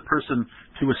to get the person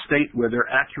to a state where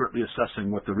they're accurately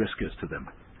assessing what the risk is to them.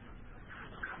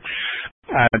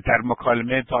 در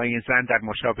مکالمه با این زن، در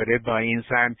مشاوره با این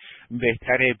زن،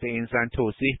 بهتره به این زن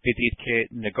توضیح بدید که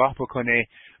نگاه بکنه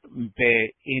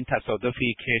به این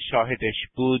تصادفی که شاهدش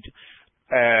بود،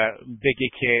 بگه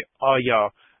که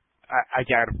آیا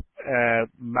اگر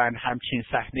من همچین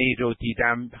صحنه‌ای رو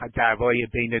دیدم، دعوای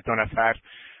بین دو نفر،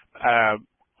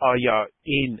 آیا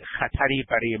این خطری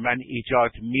برای من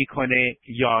ایجاد میکنه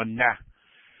یا نه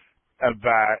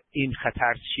و این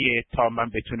خطر چیه تا من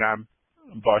بتونم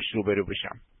باش روبرو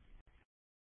بشم.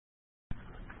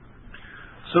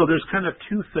 So there's kind of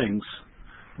two things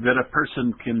that a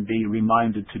person can be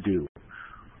reminded to do.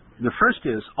 The first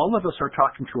is, all of us are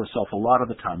talking to ourselves a lot of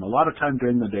the time. A lot of time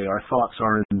during the day, our thoughts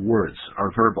are in words,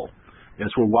 are verbal.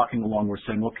 As we're walking along, we're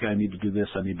saying, okay, I need to do this,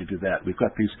 I need to do that. We've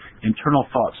got these internal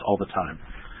thoughts all the time.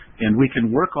 And we can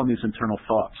work on these internal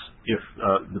thoughts if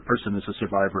the person is a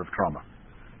survivor of trauma.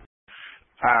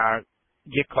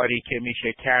 یک کاری که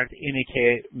میشه کرد اینه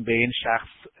که به این شخص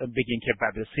بگین که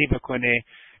بررسی بکنه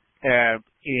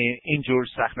اینجور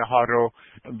صحنه ها رو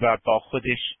و با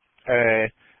خودش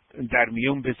در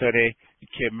میون بذاره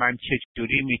که من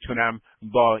چجوری میتونم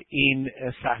با این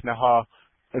صحنه ها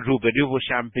روبرو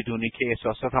بشم بدونی که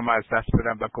احساساتم از دست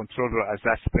بدم و کنترل رو از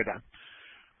دست بدم.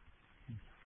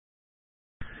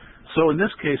 So in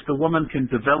this case, the woman can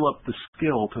develop the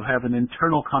skill to have an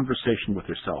internal conversation with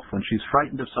herself. When she's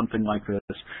frightened of something like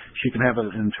this, she can have an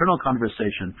internal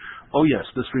conversation. Oh yes,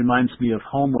 this reminds me of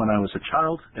home when I was a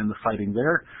child and the fighting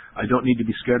there. I don't need to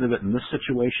be scared of it in this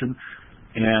situation.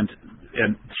 And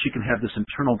she can have this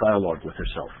internal dialogue with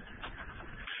herself.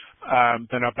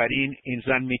 بنابراین این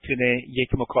زن میتونه یک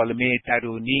مکالمه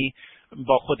درونی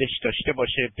با خودش داشته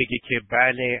باشه، بگه که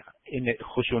بله این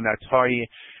خشونت‌های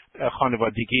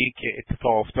خانوادگی که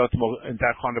اتفاق افتاد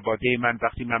در خانواده من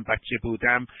وقتی من بچه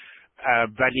بودم،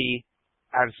 ولی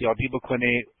ارزیابی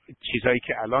بکنه چیزایی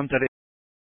که الان داره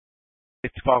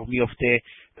اتفاق میفته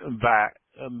و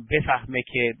بفهمه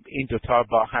که این دوتا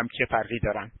با هم چه فرقی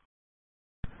دارن.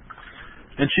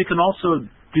 And she can also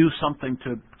do something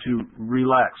to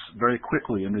relax very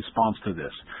quickly in response to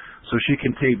this. So she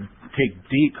can take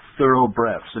deep, thorough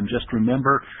breaths and just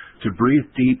remember to breathe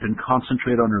deep and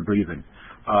concentrate on her breathing.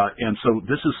 And so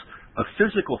this is a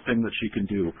physical thing that she can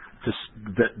do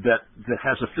that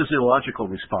has a physiological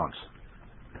response.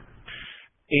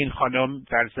 این خانم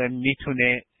در ضمن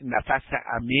میتونه نفس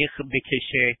عمیق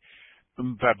بکشه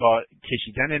و با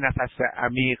کشیدن نفس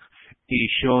عمیق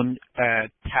ایشون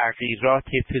تغییرات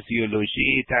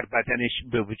فیزیولوژی در بدنش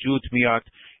به وجود میاد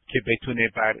که بتونه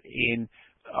بر این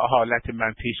حالت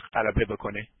منفیش غلبه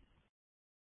بکنه.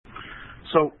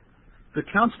 So the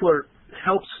counselor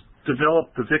helps develop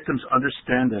the victim's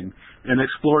understanding and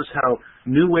explores how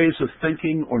new ways of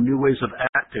thinking or new ways of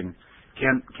acting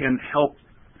can help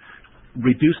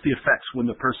reduce the effects when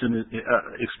the person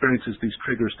experiences these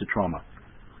triggers to trauma.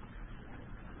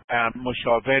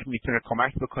 مشاور میتونه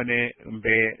کمک بکنه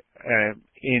به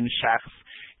این شخص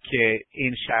که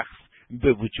این شخص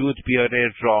به وجود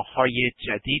بیاره راه‌های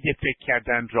جدید فکر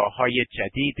کردن، راه‌های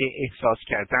جدید احساس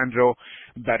کردن رو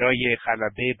برای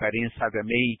غلبه بر این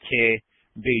صدمه‌ای که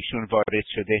به ایشون وارد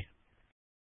شده.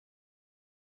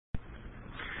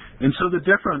 And so the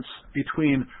difference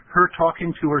between her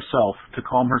talking to herself to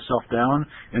calm herself down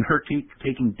and her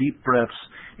taking deep breaths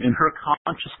and her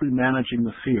consciously managing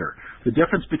the fear, the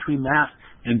difference between that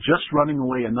and just running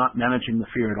away and not managing the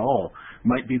fear at all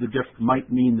might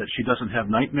mean that she doesn't have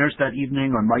nightmares that evening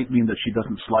or might mean that she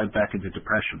doesn't slide back into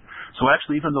depression. So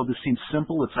actually, even though this seems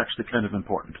simple, it's actually kind of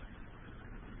important.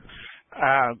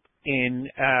 این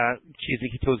چیزی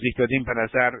که توضیح دادیم به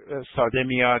نظر ساده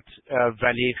میاد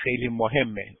ولی خیلی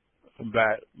مهمه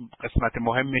و قسمت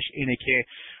مهمش اینه که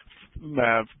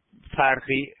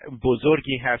فرقی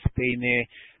بزرگی هست بین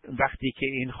وقتی که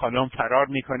این خانم فرار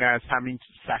میکنه از همین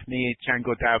صحنه جنگ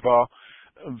و دعوا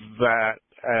و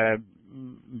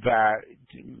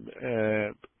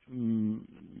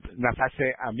نفس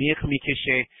عمیق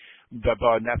میکشه و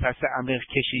با نفس عمیق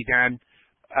کشیدن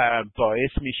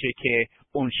باعث میشه که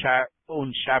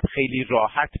اون شب خیلی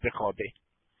راحت بخوابه.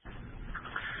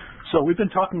 So we've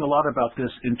been talking a lot about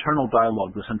this internal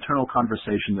dialogue, this internal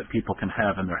conversation that people can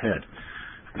have in their head.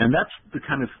 And that's the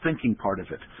kind of thinking part of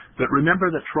it. But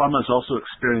remember that trauma is also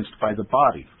experienced by the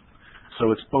body. So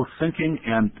it's both thinking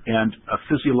and a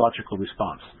physiological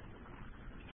response.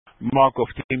 ما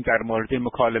گفتیم در مورد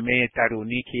مکالمه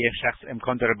درونی که یک شخص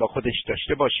امکان داره با خودش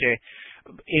داشته باشه.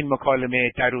 این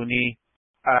مکالمه درونی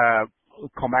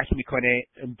کمک میکنه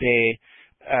به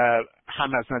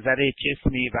هم از نظر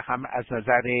جسمی و هم از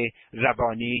نظر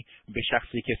روانی به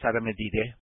شخصی که صدمه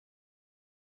دیده.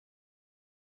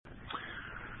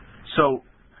 So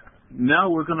now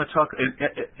we're going to talk,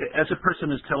 as a person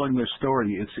is telling their story,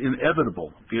 it's inevitable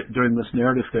during this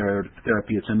narrative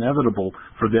therapy, it's inevitable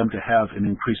for them to have an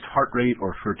increased heart rate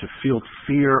or for to feel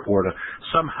fear or to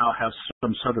somehow have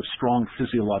some sort of strong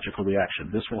physiological reaction.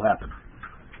 This will happen.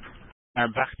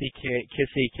 وقتی که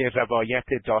کسی که روایت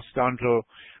داستان رو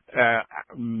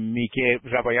میگه،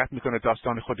 روایت میکنه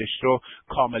داستان خودش رو،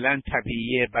 کاملا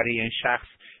طبیعیه برای این شخص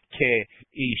که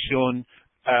ایشون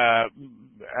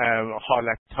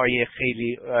حالتهای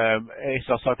خیلی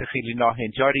احساسات خیلی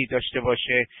ناهنجاری داشته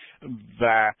باشه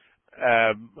و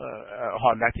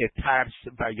حالت ترس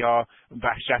و یا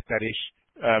وحشت درش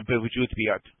به وجود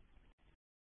بیاد.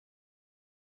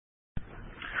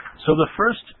 So the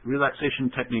first relaxation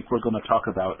technique we're going to talk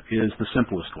about is the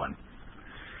simplest one.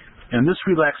 And this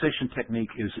relaxation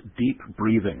technique is deep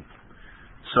breathing.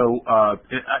 So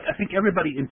I think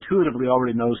everybody intuitively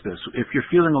already knows this. If you're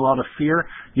feeling a lot of fear,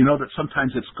 you know that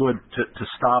sometimes it's good to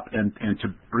stop and to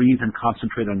breathe and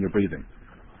concentrate on your breathing.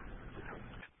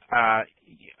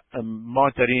 ما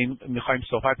داریم میخوایم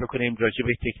صحبت بکنیم راجع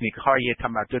به تکنیک های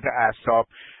تمدد اعصاب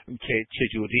که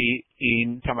چجوری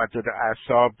این تمدد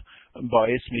اعصاب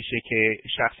باعث میشه که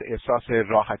شخص احساس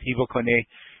راحتی بکنه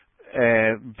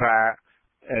و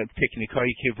تکنیک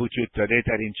هایی که وجود داره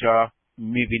در اینجا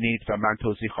میبینید و من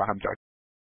توضیح خواهم داد.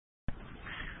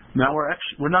 Now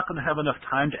we're not going to have enough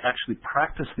time to actually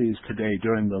practice these today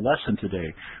during the lesson today,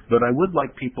 but I would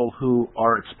like people who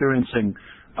are experiencing,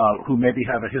 who maybe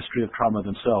have a history of trauma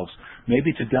themselves,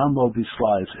 maybe to download these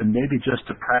slides and maybe just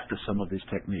to practice some of these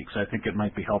techniques. I think it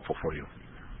might be helpful for you.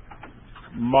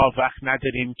 ما وقت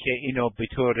نداریم که اینو به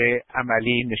طور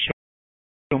عملی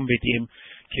نشون بدیم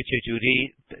که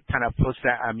چجوری تنفس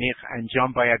عمیق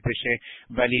انجام باید بشه،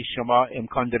 ولی شما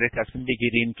امکان داره تصمیم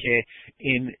بگیرین که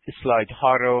این اسلاید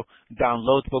ها رو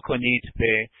دانلود بکنید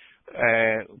به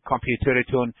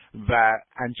کامپیوترتون و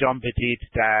انجام بدید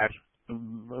در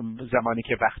زمانی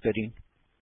که وقت دارین.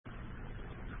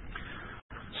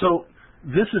 So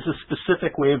this is a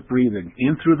specific way of breathing,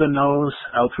 in through the nose,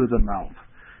 out through the mouth,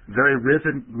 very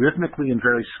rhythmically and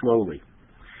very slowly,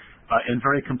 and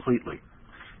very completely.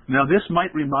 Now, this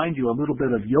might remind you a little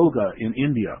bit of yoga in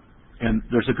India, and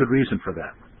there's a good reason for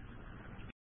that.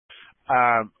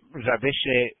 روش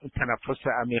تنفس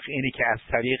عمیق اینی که از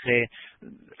طریق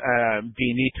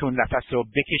بینیتون نفس رو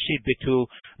بکشید به تو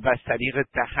و از طریق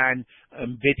دهن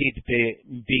بدید به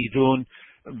بیرون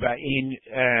و این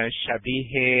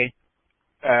شبیه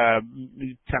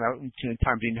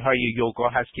تمرین های یوگا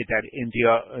هست که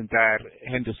در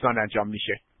هندوستان انجام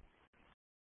میشه.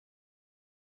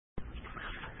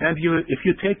 And if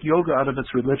you take yoga out of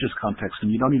its religious context and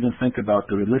you don't even think about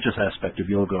the religious aspect of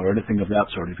yoga or anything of that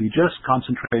sort, if you just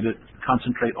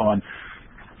concentrate on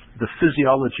the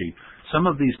physiology, some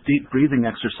of these deep breathing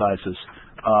exercises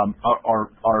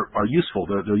are useful.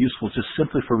 They're useful just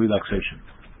simply for relaxation.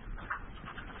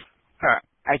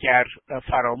 اگر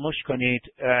فراموش کنید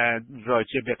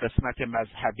راجع به قسمت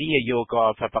مذهبی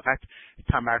یوگا و فقط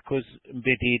تمرکز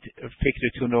بدید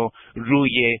فکرتون رو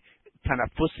روی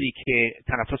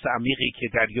تنفس عمیقی که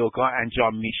در یوگا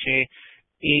انجام میشه،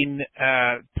 این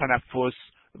تنفس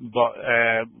با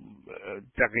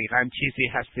دقیقاً چیزی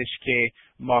هستش که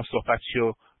ما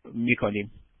صحبتشو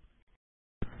میکنیم.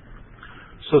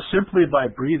 So simply by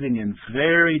breathing in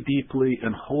very deeply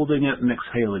and holding it and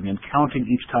exhaling and counting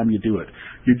each time you do it,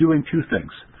 you're doing two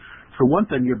things. For one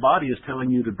thing, your body is telling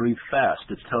you to breathe fast.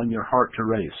 It's telling your heart to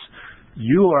race.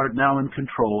 You are now in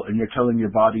control and you're telling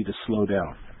your body to slow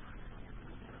down.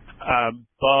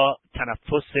 با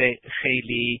تنفس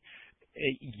خیلی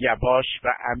یواش و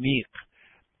عمیق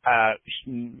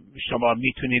شما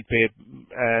میتونید به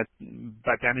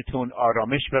بدنتون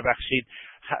آرامش ببخشید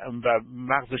و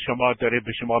مغز شما داره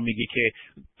به شما میگه که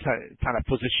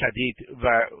تنفس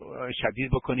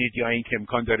شدید بکنید یا اینکه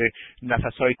امکان داره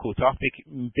نفس‌های کوتاه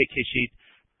بکشید.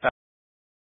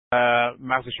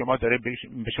 مغز شما داره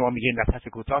به شما میگه نفس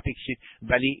کوتاه بکشید،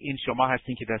 ولی این شما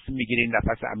هستین که تصمیم میگیرید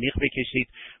نفس عمیق بکشید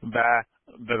و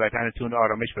به بدنتون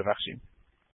آرامش ببخشید.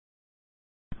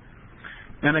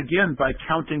 And again, by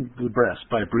counting the breaths,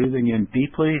 by breathing in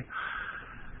deeply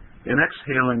and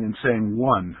exhaling and saying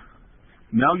 1.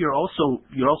 Now you're also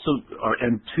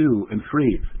and 2 and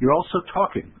 3. You're also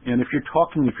talking. And if you're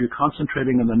talking, if you're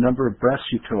concentrating on the number of breaths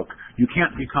you took, you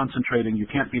can't be concentrating, you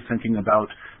can't be thinking about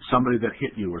somebody that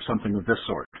hit you or something of this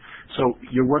sort. So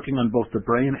you're working on both the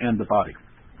brain and the body.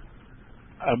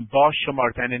 با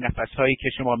شمردن نفس‌هایی که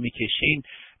شما میکشین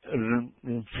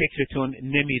فکرتون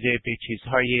نمیره به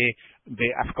چیزهای،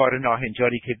 به افکار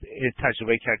ناهنجاری که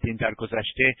تجربه کردین در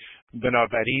گذشته.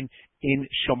 بنابراین این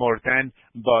شمردن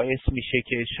باعث میشه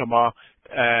که شما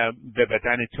به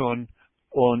بدنتون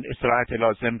اون استراحت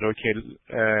لازم رو که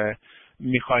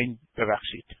میخواین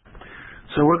ببخشید.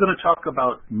 So we're going to talk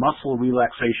about muscle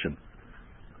relaxation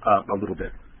a little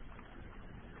bit.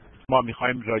 ما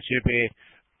میخوایم راجع به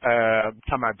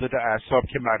تمدد اعصاب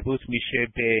که مربوط میشه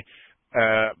به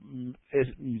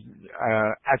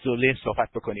عضله صحبت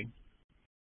بکنیم.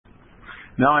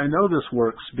 Now I know this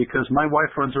works because my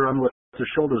wife runs around with her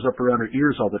shoulders up around her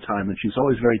ears all the time, and she's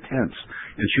always very tense,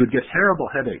 and she would get terrible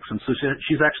headaches. And so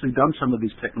she's actually done some of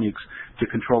these techniques to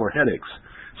control her headaches.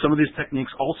 Some of these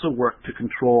techniques also work to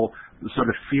control the sort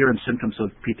of fear and symptoms of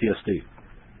PTSD.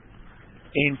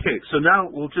 Okay, so now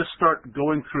we'll just start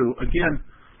going through again.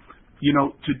 You know,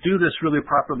 to do this really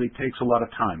properly takes a lot of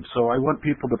time. So I want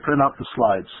people to print out the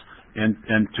slides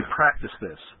and to practice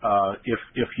this.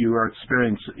 If you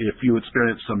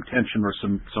experience some tension or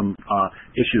some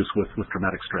issues with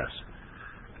traumatic stress.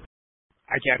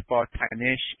 اگر با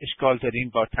تنش اشکال دارین،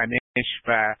 با تنش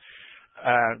و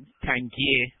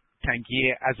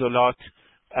تنگی عضلات،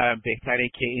 بهتره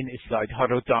که این اسلاید ها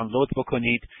رو دانلود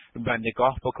بکنید و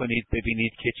نگاه بکنید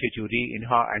ببینید که چجوری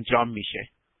اینها انجام میشه.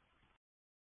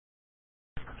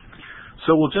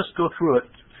 So we'll just go through it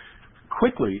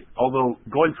quickly, although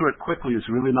going through it quickly is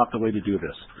really not the way to do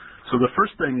this. So the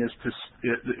first thing is to,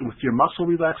 with your muscle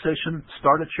relaxation,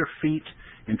 start at your feet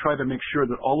and try to make sure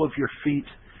that all of your feet,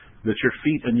 that your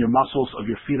feet and your muscles of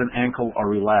your feet and ankle are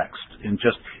relaxed. And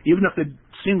just, even if they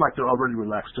seem like they're already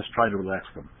relaxed, just try to relax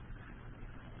them.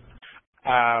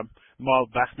 ما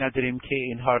وقت نداریم که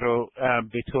اینها رو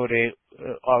به طور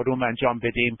آروم انجام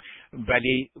بدیم،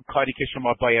 ولی کاری که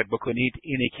شما باید بکنید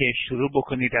اینه که شروع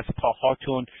بکنید از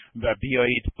پاهاتون و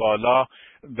بیایید بالا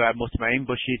و مطمئن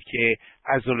باشید که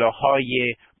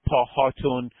عضله‌های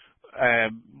پاهاتون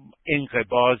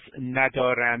انقباض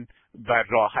ندارن و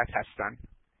راحت هستن.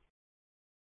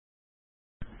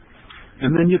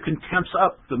 And then you can tense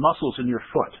up the muscles in your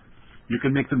foot. You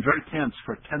can make them very tense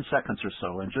for 10 seconds or so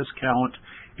and just count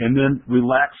and then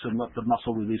relax and let the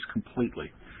muscle release completely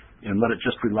and let it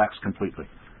just relax completely.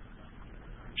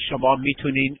 شما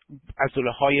میتونین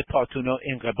عضله‌های پاتون رو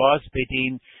انقباض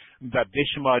بدین و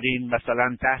بشمارین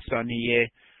مثلا 10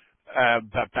 ثانیه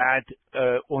و بعد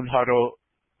اونها رو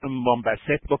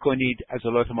منبسط بکنید،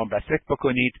 عضلات منبسط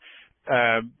بکنید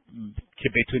که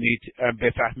بتونید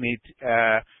بفهمید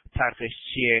فرقش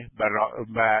چیه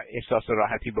و احساس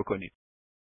راحتی بکنید.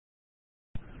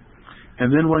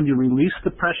 And then when you release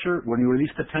the pressure, when you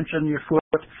release the tension in your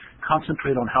foot,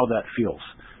 concentrate on how that feels.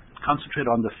 Concentrate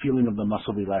on the feeling of the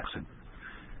muscle relaxing.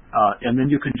 And then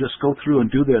you can just go through and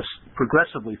do this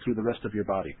progressively through the rest of your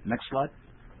body. Next slide.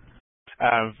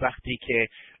 وقتی که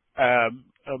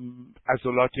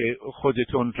عضلات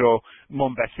خودتون رو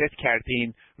منبسط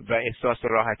کردین و احساس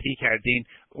راحتی کردین،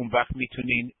 اون وقت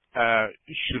میتونین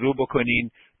شروع بکنین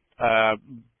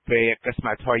به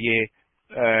قسمت‌های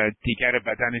دیگر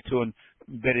بدنتون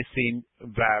برسین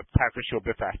و فرقش رو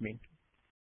بفهمین.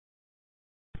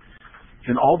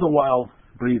 And all the while,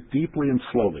 breathe deeply and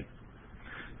slowly.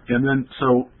 And then, so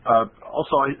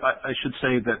also I should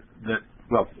say that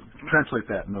well, translate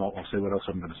that, and then I'll say what else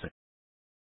I'm going to say.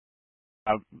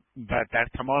 و در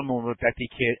تمام مدتی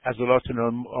که عضلاتون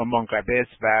رو منقبض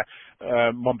و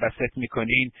منبسط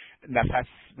میکنین،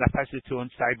 نفستون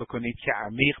سعی بکنید که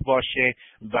عمیق باشه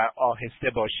و آهسته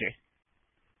باشه.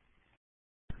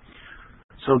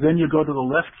 So then you go to the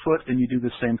left foot and you do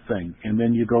the same thing. And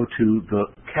then you go to the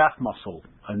calf muscle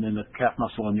and then the calf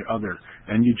muscle on your other.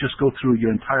 And you just go through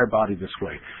your entire body this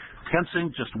way. Tensing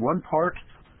just one part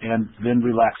and then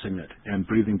relaxing it and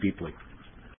breathing deeply.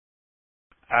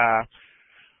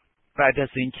 بعد از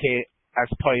اینکه از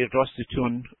پای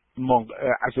راستتون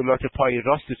عضلات پای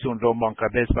راستتون رو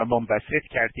منقبض و منبسط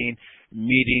کردین،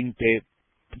 میرین به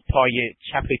پای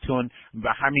چپتون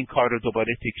و همین کار رو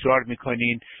دوباره تکرار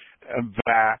میکنین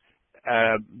و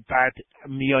بعد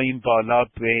میایین بالا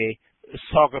به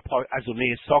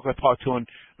عضله ساق پاتون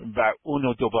و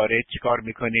اونو دوباره چیکار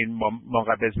میکنین؟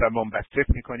 منقبض و منبسط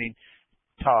میکنین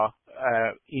تا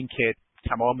اینکه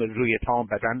تمام روی تمام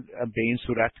بدن به این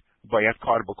صورت باید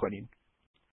کار بکنین.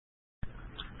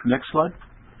 Next slide.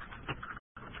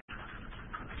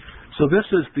 So this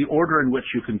is the order in which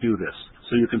you can do this.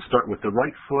 So you can start with the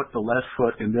right foot, the left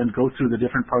foot, and then go through the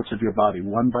different parts of your body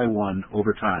one by one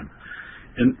over time.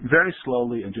 And very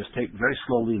slowly, and just take very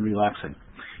slowly and relaxing.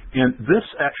 And this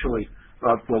actually,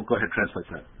 well, go ahead, translate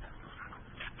that.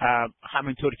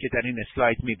 همینطور که در این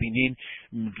اسلاید میبینین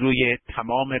روی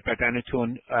تمام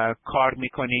بدنتون کار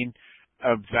میکنین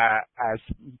و از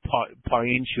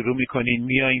پایین شروع میکنین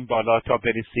میایین بالا تا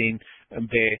برسین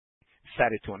به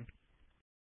سرتون.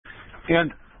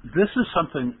 And this is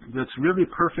something that's really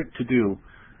perfect to do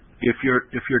if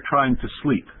you're trying to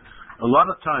sleep. A lot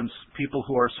of times people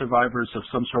who are survivors of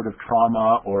some sort of trauma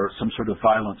or some sort of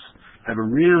violence have a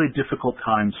really difficult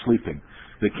time sleeping.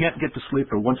 They can't get to sleep,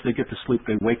 or once they get to sleep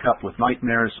they wake up with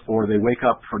nightmares, or they wake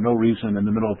up for no reason in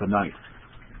the middle of the night.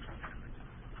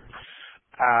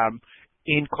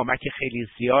 این کمک خیلی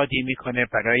زیادی میکنه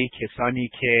برای کسانی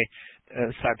که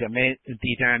صدمه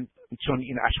دیدن، چون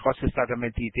این اشخاص صدمه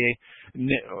دیده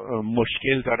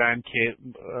مشکل دارن که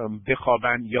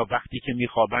بخوابن، یا وقتی که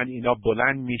میخوابن اینا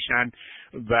بلند میشن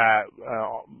و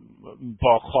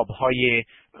با خوابهای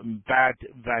بد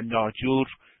و ناجور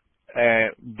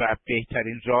و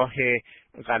بهترین راه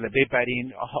غلبه بر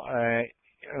این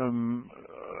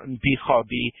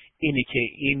بیخوابی اینی که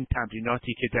این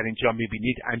تمریناتی که در اینجا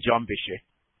میبینید انجام بشه.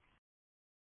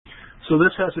 So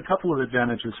this has a couple of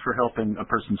advantages for helping a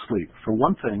person sleep. For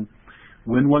one thing,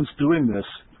 when one's doing this,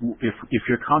 if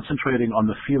you're concentrating on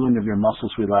the feeling of your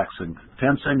muscles relaxing,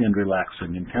 tensing and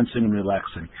relaxing, and tensing and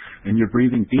relaxing, and you're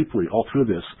breathing deeply all through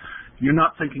this, you're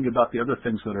not thinking about the other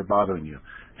things that are bothering you.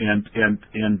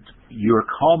 And you're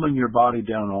calming your body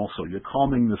down also. You're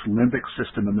calming this limbic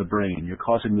system in the brain. You're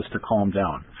causing this to calm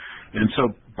down. And so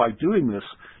by doing this,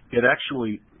 it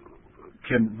actually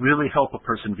can really help a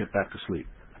person get back to sleep.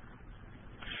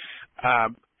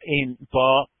 این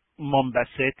با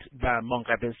منبسط و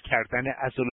منقبض کردن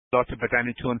عضلات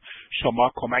بدنتون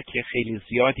شما کمک خیلی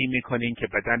زیادی میکنین که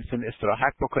بدنتون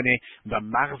استراحت بکنه و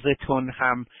مغزتون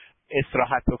هم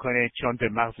استراحت بکنه، چون به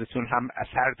مغزتون هم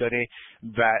اثر داره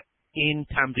و این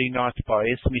تمرینات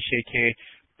باعث میشه که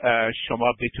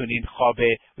شما بتونین خواب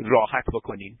راحت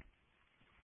بکنین.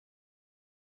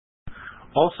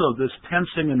 Also, this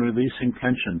tensing and releasing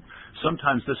tension,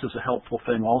 sometimes this is a helpful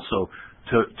thing also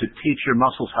to teach your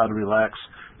muscles how to relax,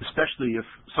 especially if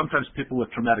sometimes people with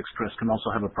traumatic stress can also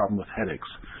have a problem with headaches.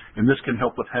 And this can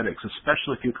help with headaches,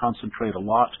 especially if you concentrate a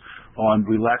lot on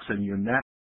relaxing your neck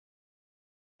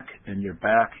and your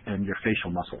back and your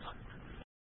facial muscles.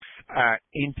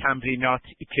 این تمرینات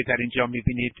که در اینجا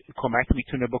میبینید کمک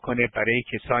میتونه بکنه برای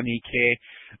کسانی که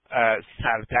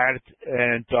سردرد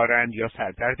دارن یا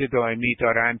سردرد دائمی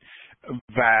دارن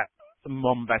و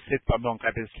منبسط و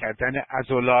منقبض کردن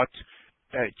عضلات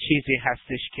چیزی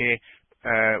هستش که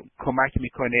کمک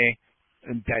میکنه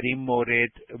در این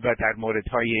مورد و در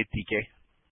موردهای دیگه.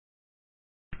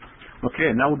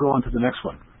 Okay, now we'll go on to the next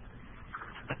one.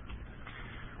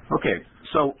 Okay,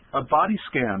 so a body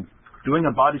scan, doing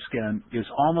a body scan is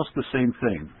almost the same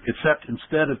thing, except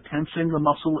instead of tensing the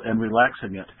muscle and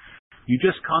relaxing it, you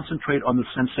just concentrate on the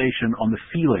sensation, on the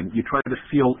feeling. You try to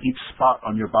feel each spot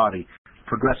on your body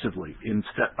progressively, in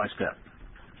step by step.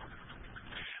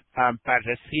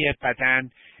 بررسی بدن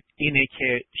اینه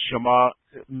که شما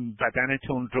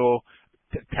بدنتون رو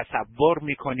تصور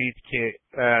میکنید که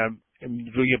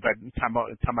روی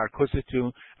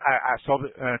تمرکزتون، اعصاب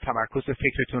تمرکز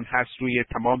فکرتون هست روی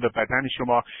تمام بدن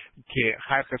شما که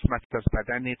هر قسمت از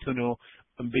بدنتون رو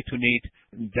بتونید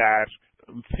در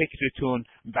فکرتون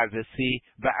بررسی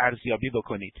و ارزیابی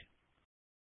بکنید.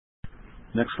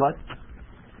 Next slide.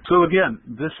 So again,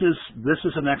 this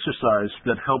is an exercise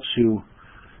that helps you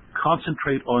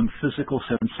concentrate on physical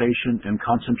sensation and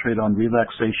concentrate on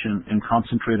relaxation and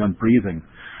concentrate on breathing,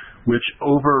 which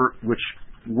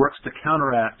works to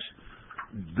counteract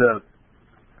the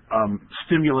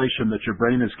stimulation that your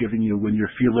brain is giving you when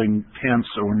you're feeling tense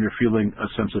or when you're feeling a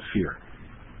sense of fear.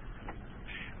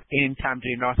 این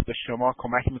تمرینات به شما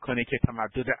کمک میکنه که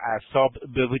تمدد اعصاب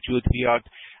به وجود بیاد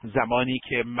زمانی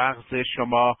که مغز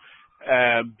شما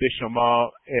به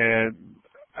شما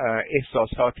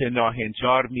احساسات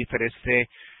ناهنجار میفرسته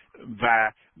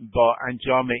و با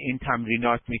انجام این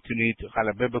تمرینات میتونید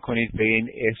غلبه بکنید به این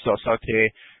احساسات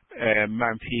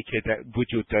منفی که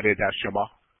وجود داره در شما.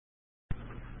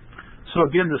 So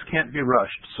again, this can't be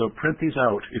rushed. So print these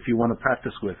out if you want to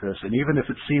practice with this. And even if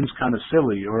it seems kind of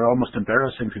silly or almost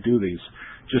embarrassing to do these,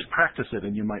 just practice it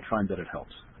and you might find that it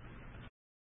helps.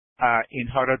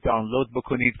 اینها رو دانلود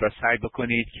بکنید و سعی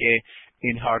بکنید که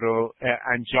اینها رو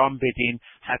انجام بدین،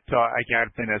 حتی اگر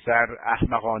به نظر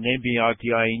احمقانه میاد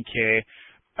یا اینکه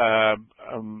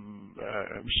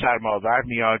شرم‌آور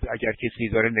میاد، اگر کسی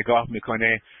داره نگاه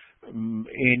میکنه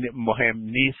این مهم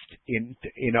نیست،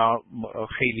 اینا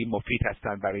خیلی مفید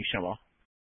هستن برای شما.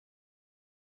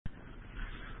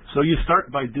 So you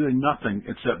start by doing nothing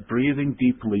except breathing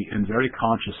deeply and very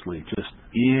consciously, just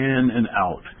in and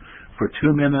out. for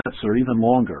 2 minutes or even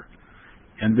longer.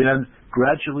 And then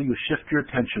gradually you shift your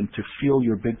attention to feel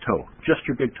your big toe, just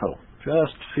your big toe.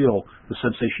 Just feel the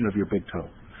sensation of your big toe.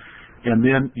 And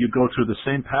then you go through the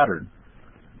same pattern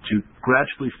to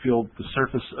gradually feel the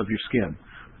surface of your skin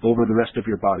over the rest of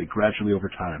your body, gradually over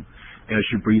time, as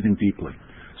you're breathing deeply.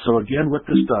 So again, what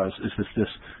this does is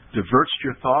this diverts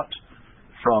your thought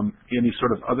from any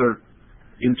sort of other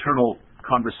internal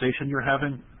conversation you're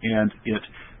having, and it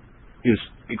is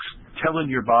telling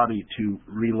your body to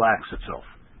relax itself.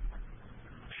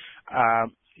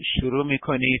 شروع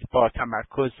میکنید با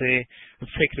تمرکز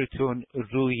فکرتون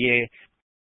روی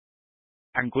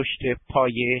انگشت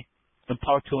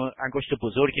پاتون، انگشت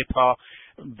بزرگ پا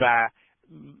و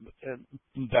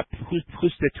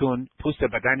پوست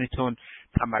بدنتون،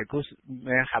 تمرکز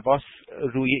حواس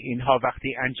روی اینها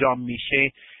وقتی انجام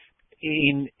میشه،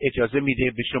 این اجازه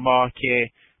میده به شما که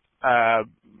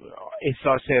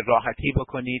احساس راحتی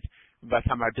بکنید و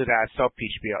تمدد اعصاب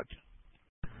پیش بیاد.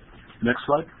 Next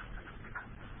slide.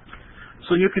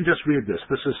 So you can just read this.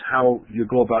 This is how you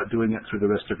go about doing it through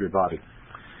the rest of your body.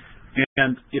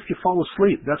 And if you fall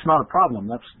asleep, that's not a problem.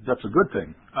 That's a good thing.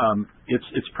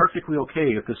 It's perfectly okay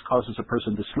if this causes a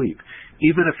person to sleep,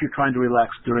 even if you're trying to relax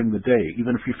during the day,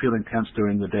 even if you're feeling tense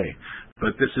during the day.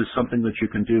 But this is something that you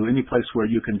can do any place where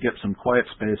you can get some quiet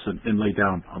space and lay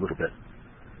down a little bit.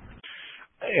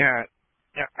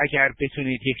 اگر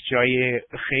بتونید یک جای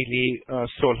خیلی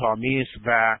صلح‌آمیز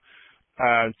و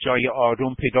جای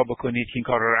آروم پیدا بکنید که این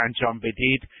کار رو انجام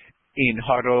بدید،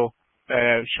 اینها رو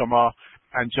شما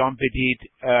انجام بدید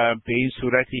به این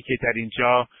صورتی که در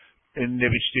اینجا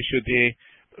نوشته شده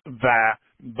و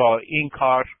با این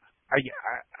کار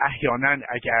احیانا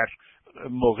اگر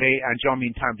موقع انجام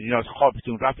این تمرینات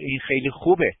خوابتون رفت، این خیلی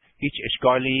خوبه، هیچ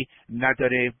اشکالی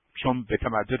نداره چون به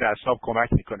تمدد اعصاب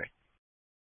کمک میکنه.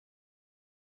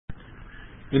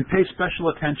 And pay special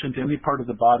attention to any part of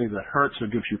the body that hurts or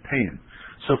gives you pain.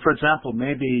 So for example,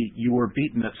 maybe you were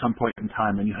beaten at some point in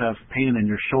time and you have pain in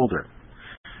your shoulder.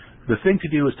 The thing to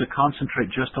do is to concentrate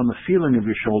just on the feeling of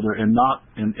your shoulder and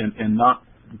not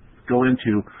go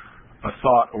into a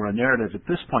thought or a narrative at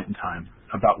this point in time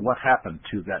about what happened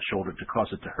to that shoulder to cause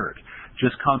it to hurt.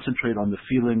 Just concentrate on the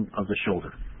feeling of the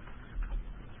shoulder.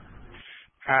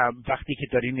 وقتی که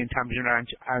دارین این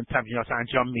تمرینات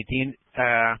انجام میدین،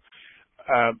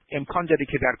 امکان داره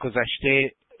که در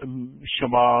گذشته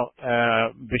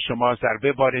به شما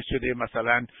ضربه وارد شده،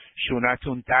 مثلا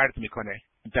شونه‌تون درد میکنه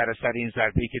در اثر این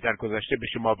ضربه‌ای که در گذشته به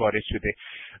شما وارد شده.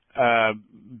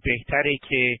 بهتره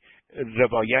که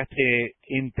روایت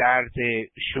این درد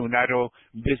شونه رو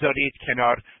بذارید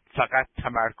کنار، فقط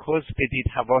تمرکز بدید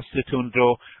حواستون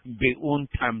رو به اون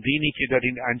تمرینی که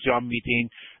دارین انجام میدین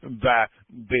و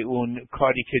به اون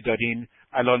کاری که دارین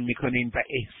الان میکنین و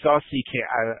احساسی که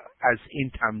از این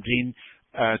تمرین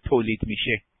تولید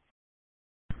میشه.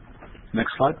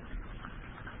 Next slide.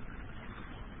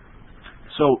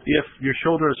 So if your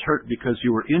shoulder is hurt because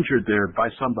you were injured there by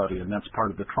somebody and that's part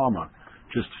of the trauma,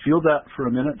 just feel that for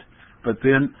a minute, but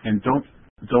then, and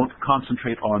don't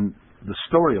concentrate on the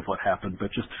story of what happened, but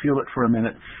just feel it for a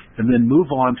minute and then move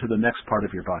on to the next part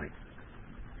of your body.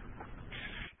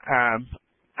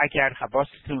 اگر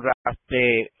حواستون رفت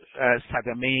به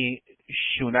صدمه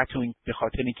شونتون به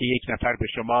خاطر اینکه یک نفر به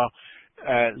شما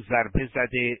ضربه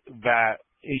زده و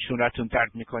این شونتون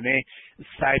درد میکنه،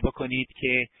 سعی بکنید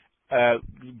که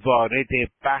وارد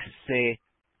بحث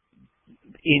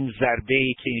این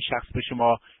ضربه‌ای که این شخص به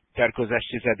شما در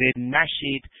گذشته زده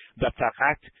نشید و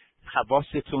فقط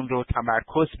حواستون رو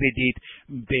تمرکز بدید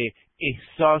به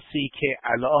احساسی که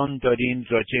الان دارین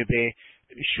راجع به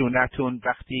شونتون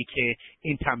وقتی که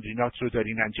این تمرینات رو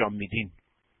دارین انجام میدین.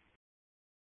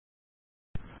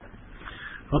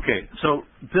 Okay, so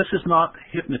this is not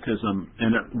hypnotism,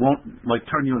 and it won't like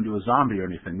turn you into a zombie or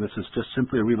anything. This is just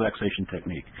simply a relaxation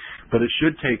technique. But it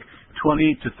should take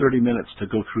 20 to 30 minutes to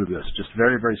go through this, just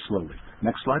very, very slowly.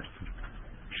 Next slide.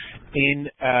 این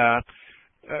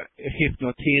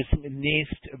هیپنوتیزم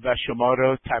نیست و شما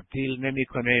رو تبدیل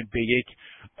نمیکنه به یک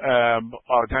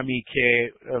آدمی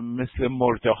که مثل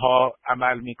مرده ها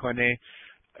عمل میکنه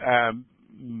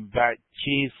و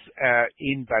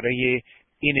این برای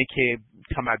اینه که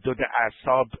تمدد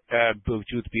اعصاب به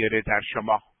وجود بیاره در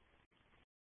شما.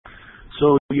 So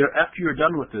after you're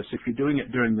done with this, if you're doing it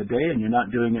during the day and you're not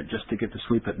doing it just to get to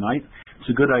sleep at night, it's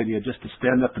a good idea just to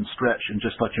stand up and stretch and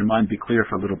just let your mind be clear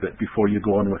for a little bit before you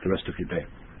go on with the rest of your day.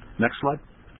 Next slide.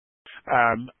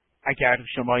 اگر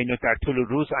شما اینو در طول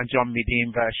روز انجام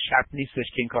میدین و شب نیستش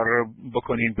که این کار رو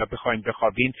بکنین و بخواین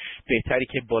بخوابین، بهتری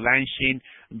که بلند شین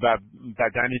و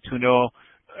بدنتون رو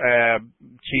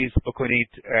چیز بکنید،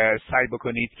 سعی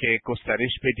بکنید که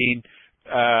گسترش بدین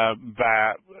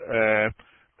و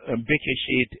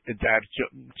بکشید در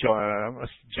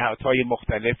جهات‌های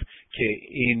مختلف که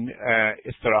این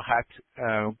استراحت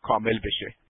کامل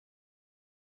بشه.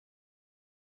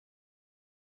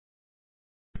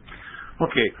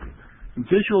 Okay,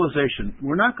 visualization.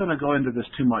 We're not going to go into this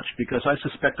too much because I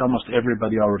suspect almost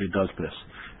everybody already does this.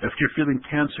 If you're feeling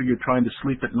tense or you're trying to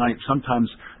sleep at night, sometimes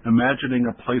imagining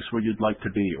a place where you'd like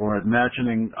to be, or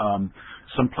imagining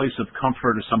some place of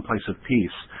comfort or some place of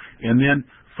peace, and then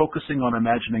focusing on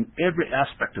imagining every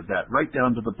aspect of that, right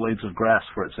down to the blades of grass,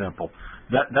 for example.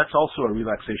 That's also a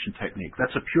relaxation technique.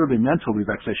 That's a purely mental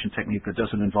relaxation technique that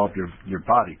doesn't involve your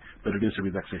body, but it is a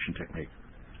relaxation technique.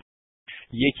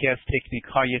 یکی از تکنیک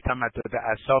های تمدد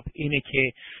اعصاب اینه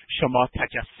که شما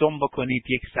تجسم بکنید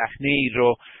یک صحنه ای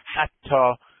رو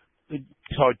حتی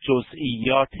تا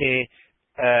جزئیات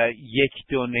یک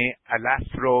دونه علف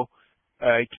رو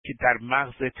که در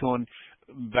مغزتون،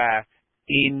 و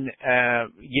این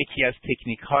یکی از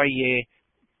تکنیک های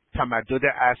تمدد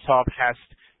اعصاب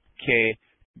هست که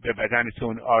به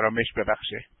بدنتون آرامش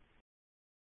ببخشه.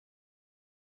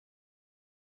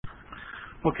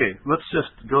 Okay, let's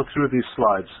just go through these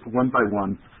slides one by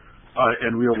one,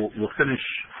 and we'll finish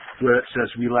where it says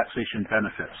relaxation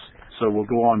benefits. So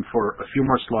we'll go on for a few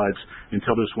more slides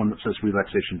until there's one that says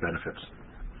relaxation benefits.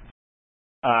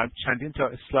 چندین تا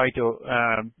اسلاید رو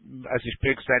ازش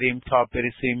بگذاریم تا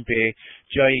برسیم به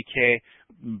جایی که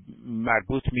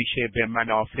مربوط میشه به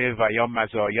منافع و یا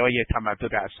مزایای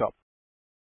تمدد اعصاب.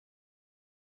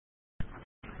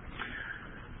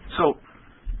 So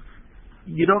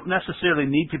you don't necessarily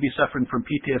need to be suffering from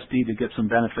PTSD to get some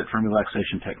benefit from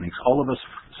relaxation techniques. All of us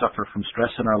suffer from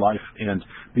stress in our life, and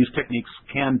these techniques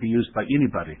can be used by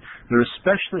anybody. They're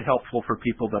especially helpful for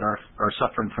people that are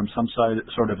suffering from some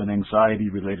sort of an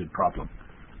anxiety-related problem.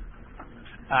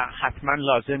 حتما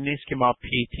لازم نیست که ما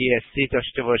PTSD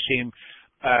داشته باشیم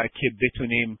که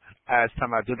بتونیم از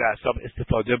تمدد اعصاب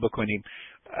استفاده بکنیم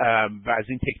و از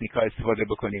این تکنیک ها استفاده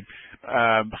بکنیم.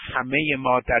 همه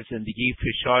ما در زندگی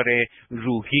فشار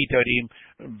روحی داریم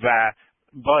و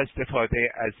با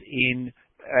استفاده از این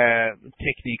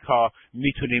تکنیک ها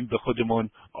میتونیم به خودمون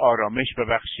آرامش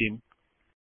ببخشیم.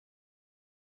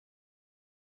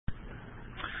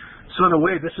 So in a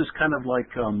way, this is kind of like,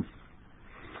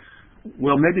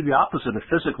 well, maybe the opposite of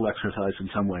physical exercise in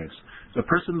some ways. The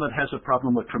person that has a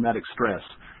problem with traumatic stress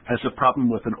has a problem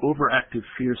with an overactive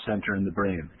fear center in the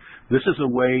brain. This is a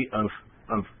way of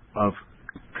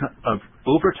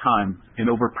over time and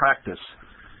over practice,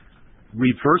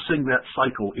 reversing that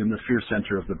cycle in the fear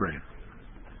center of the brain.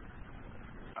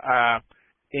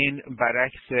 این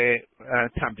برعکس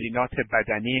تمرینات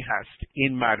بدنی هست.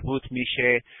 این مربوط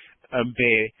میشه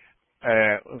به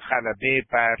غلبه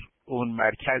بر اون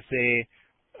مرکز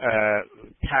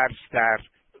ترس در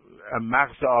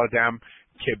مغز آدم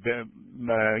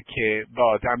که به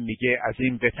آدم میگه از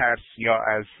این بترس یا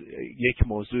از یک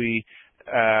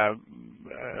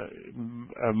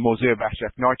موضوع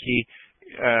وحشتناکی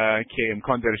که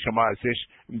امکان داره شما ازش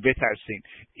بترسین.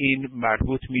 این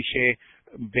مربوط میشه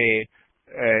به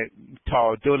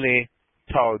تعادل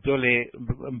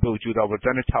به وجود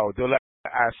آوردن تعادل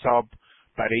اعصاب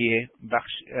برای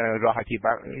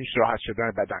راحت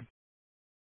شدن بدن.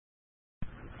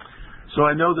 So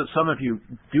I know that some of you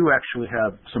do actually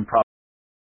have some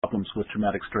problems with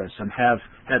traumatic stress and have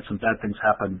had some bad things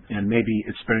happen and maybe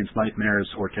experienced nightmares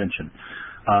or tension.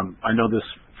 I know this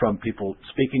from people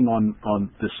speaking on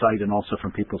this site and also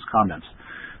from people's comments.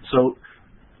 So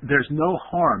there's no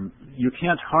harm. You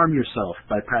can't harm yourself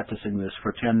by practicing this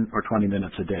for 10 or 20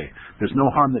 minutes a day. There's no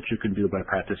harm that you can do by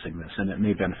practicing this, and it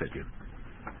may benefit you.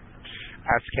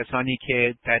 از کسانی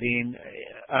که در این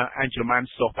انجمن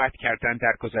صحبت کردن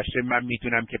در گذشته، من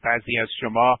میدونم که بعضی از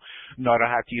شما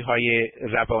ناراحتی های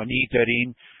روانی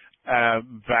دارین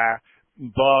و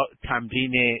با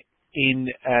تمرین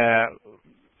این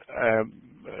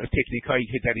تکنیک هایی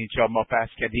که در اینجا ما بحث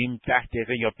کردیم 10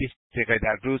 دقیقه یا 20 دقیقه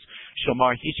در روز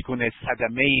شما هیچ گونه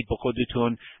صدمه‌ای به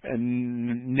خودتون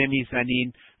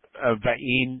نمیزنین و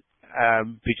این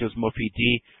به جز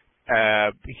مفیدی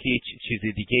هیچ چیز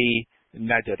دیگه‌ای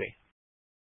نداره.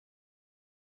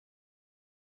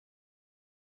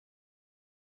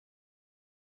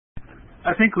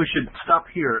 I think we should stop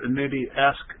here and maybe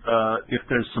ask if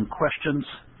there's some questions.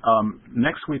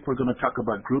 Next week we're going to talk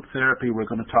about group therapy.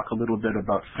 We're going to talk a little bit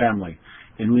about family,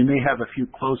 and we may have a few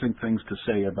closing things to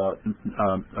say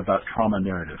about trauma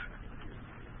narrative.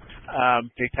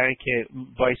 بهتره که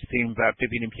بایستیم و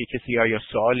ببینیم که کسی آیا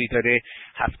سوالی داره.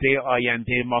 هفته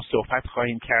آینده ما صحبت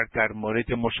خواهیم کرد در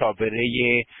مورد مشاوره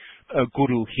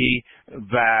گروهی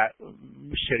و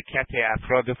شرکت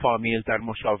افراد فامیل در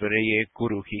مشاوره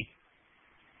گروهی.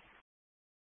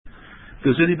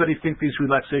 Does anybody think these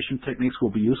relaxation techniques will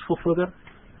be useful for them?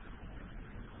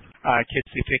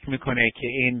 کسی فکر میکنه که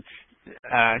این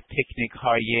تکنیک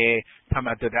های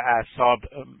تمدد اعصاب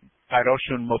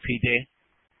براشون مفیده؟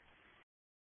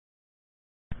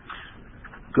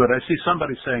 Good. I see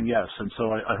somebody saying yes, and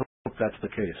so I hope that's the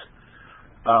case.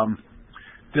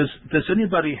 Does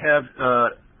anybody have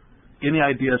any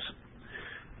ideas?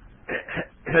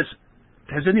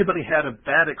 Has anybody had a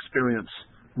bad experience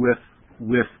with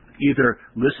either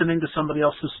listening to somebody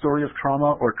else's story of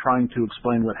trauma or trying to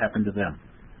explain what happened to them?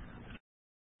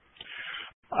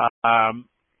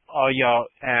 آیا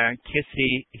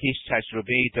کسی هیچ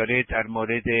تجربه‌ای داره در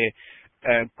مورد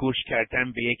گوش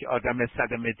کردن به یک آدم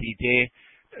صدمه دیده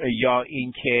یا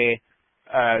اینکه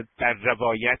در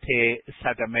روایت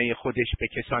صدمه خودش به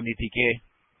کسانی دیگه؟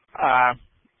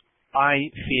 I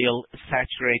feel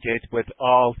saturated with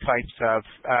all types of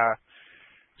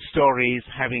stories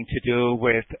having to do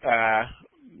with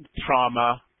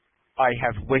trauma. I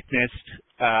have witnessed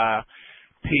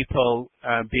people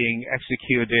being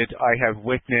executed. I have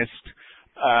witnessed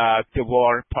the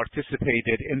war,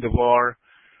 participated in the war,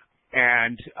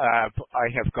 and I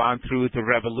have gone through the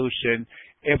revolution.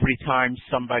 Every time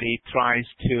somebody tries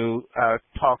to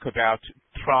talk about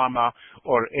trauma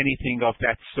or anything of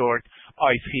that sort,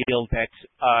 I feel that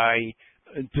I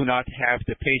do not have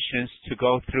the patience to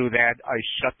go through that. I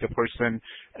shut the person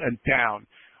down.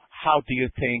 How do you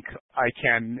think I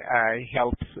can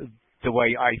help the way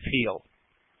I feel?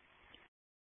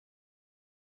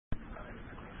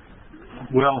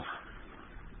 Well,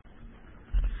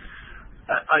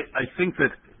 I think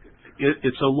that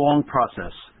it's a long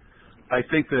process. I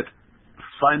think that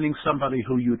finding somebody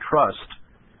who you trust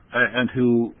and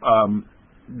who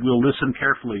will listen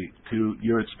carefully to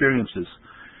your experiences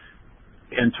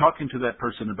and talking to that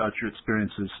person about your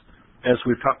experiences, as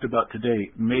we've talked about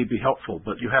today, may be helpful.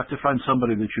 But you have to find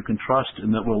somebody that you can trust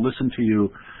and that will listen to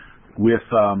you with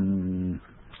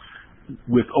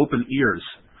open ears.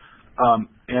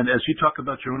 And as you talk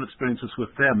about your own experiences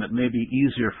with them, it may be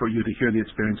easier for you to hear the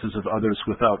experiences of others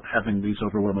without having these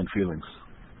overwhelming feelings.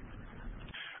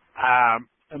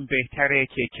 بهتره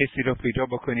که کسی رو پیدا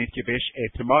بکنید که بهش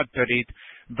اعتماد دارید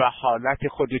و حالت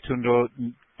خودتون رو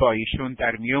با ایشون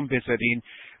در میون بذارین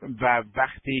و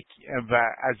وقتی و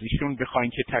از ایشون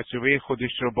بخواین که تجربه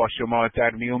خودش رو با شما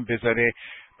در میون بذاره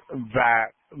و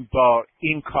با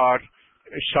این کار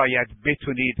شاید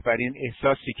بتونید بر این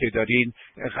احساسی که دارین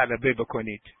غلبه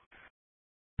بکنید.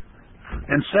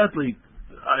 And sadly,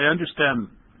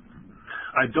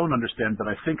 I don't understand, but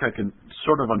I think I can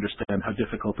sort of understand how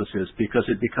difficult this is, because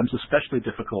it becomes especially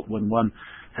difficult when one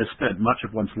has spent much of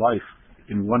one's life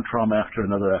in one trauma after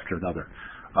another.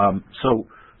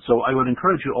 So I would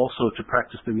encourage you also to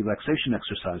practice the relaxation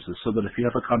exercises, so that if you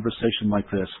have a conversation like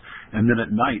this, and then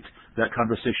at night that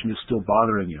conversation is still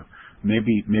bothering you,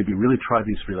 maybe really try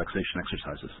these relaxation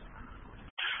exercises.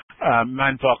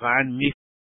 من واقعا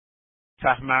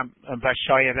میفهمم و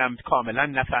شایدم کاملا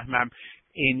نفهمم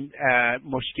این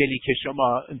مشکلی که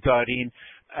شما دارین.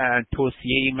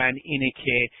 توصیه من اینه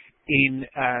که این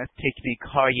تکنیک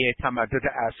های تمدد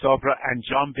اعصاب را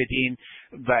انجام بدین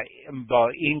و با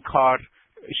این کار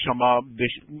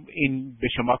به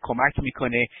شما کمک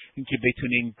میکنه که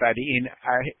بتونین برای این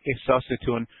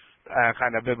احساستون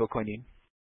غلبه بکنین.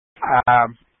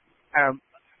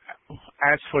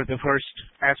 As for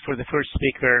the first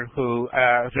speaker who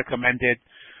recommended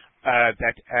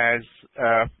that as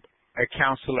a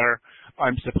counselor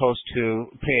I'm supposed to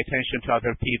pay attention to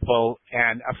other people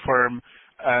and affirm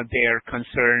their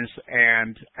concerns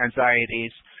and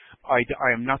anxieties, I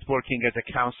am not working as a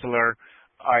counselor.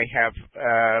 I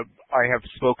have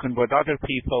spoken with other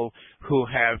people who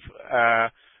have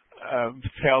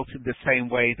felt the same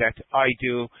way that I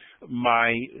do. My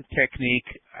technique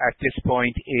at this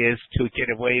point is to get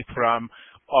away from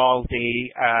all the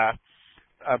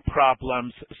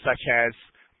problems such as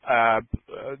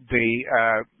the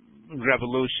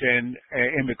revolution,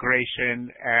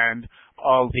 immigration, and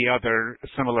all the other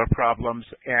similar problems,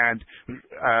 and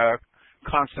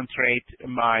concentrate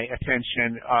my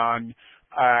attention on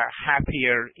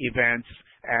happier events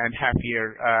and happier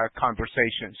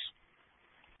conversations.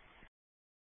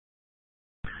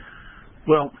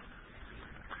 Well,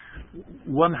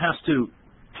 one has to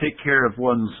take care of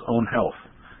one's own health.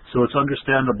 So it's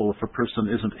understandable if a person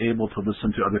isn't able to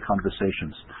listen to other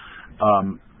conversations.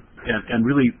 And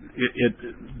really,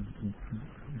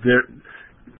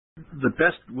 the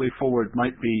best way forward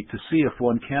might be to see if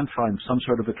one can find some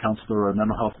sort of a counselor or a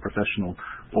mental health professional,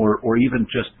 or even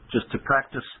just to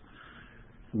practice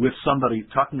with somebody,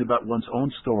 talking about one's own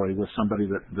story with somebody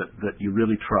that you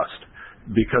really trust.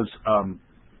 Because,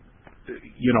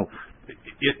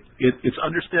 it's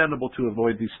understandable to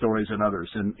avoid these stories in others,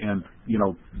 and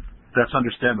that's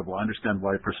understandable. I understand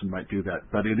why a person might do that,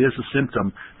 but it is a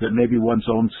symptom that maybe one's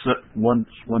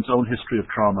own history of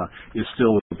trauma is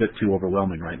still a bit too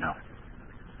overwhelming right now.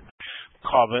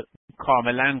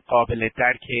 کاملا قابل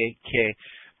درکه که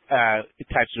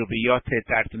تجربیات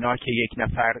دردناک یک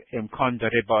نفر امکان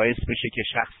داره باعث بشه که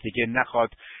شخص دیگه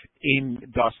نخواد این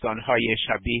داستانهای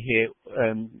شبیه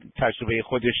تجربه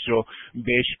خودش رو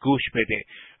بهش گوش بده.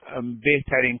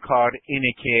 بهترین کار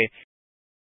اینه که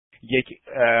یک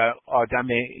آدم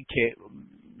که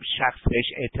شخص بهش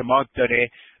اعتماد داره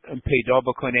پیدا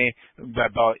بکنه و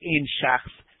با این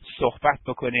شخص صحبت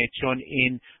بکنه، چون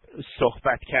این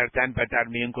صحبت کردن و در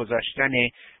میان گذاشتن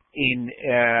این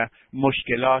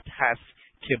مشکلات هست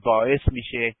که باعث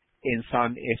میشه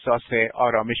انسان احساس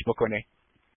آرامش بکنه.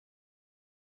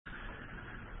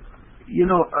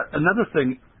 Another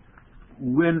thing,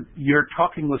 when you're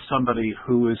talking with somebody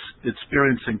who is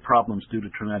experiencing problems due to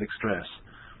traumatic stress,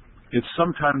 it's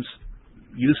sometimes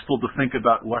useful to think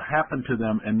about what happened to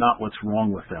them and not what's wrong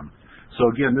with them. So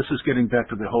again, this is getting back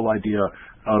to the whole idea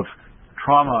of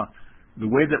trauma.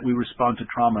 The way that we respond to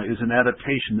trauma is an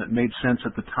adaptation that made sense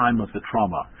at the time of the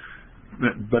trauma.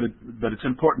 But it's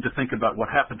important to think about what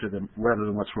happened to them rather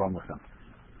than what's wrong with them.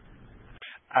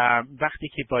 وقتی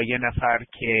که با یه نفر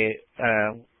که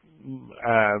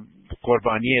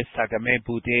قربانی صدمه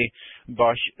بوده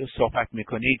باش صحبت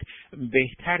میکنید،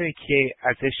 بهتره که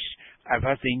ازش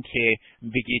عوض این که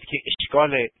بگید که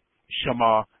اشکال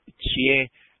شما چیه،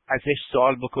 ازش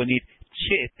سوال بکنید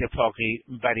چه اتفاقی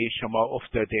برای شما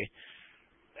افتاده،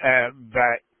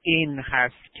 و این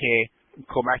هست که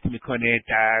کمک میکنه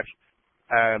در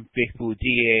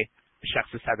بهبودی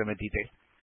شخص صدمه دیده.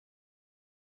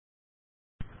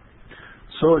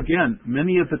 So again,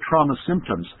 many of the trauma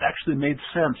symptoms actually made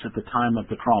sense at the time of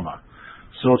the trauma.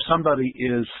 So if somebody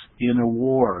is in a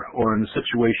war or in a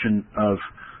situation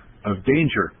of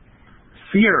danger,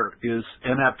 fear is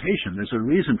an adaptation. There's a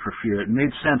reason for fear. It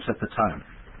made sense at the time.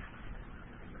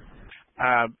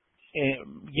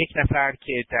 یک نفر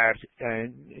که در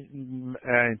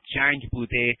جنگ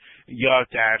بوده یا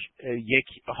در یک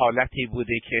حالتی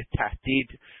بوده که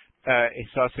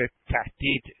احساس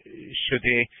تهدید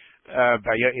شده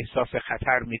و یا احساس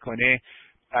خطر میکنه،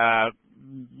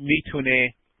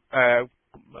 میتونه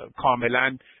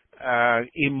کاملا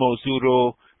این موضوع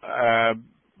رو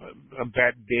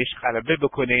بهش غلبه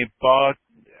بکنه با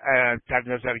در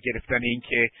نظر گرفتن این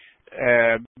که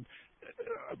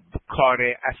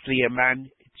کار اصلی من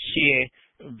چیه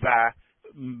و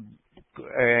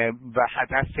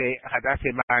هدف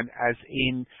من از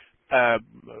این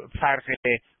فرق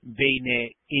بین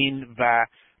این و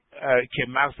که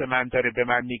مغز من داره به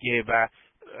من میگه و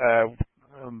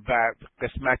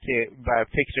قسمت و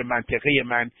فکر منطقی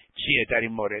من چیه در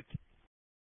این مورد.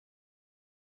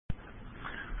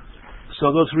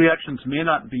 So those reactions may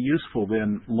not be useful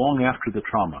then long after the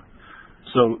trauma.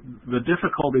 So the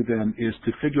difficulty then is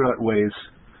to figure out ways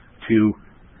to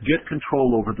get control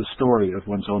over the story of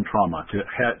one's own trauma,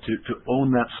 to own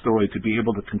that story, to be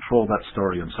able to control that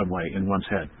story in some way in one's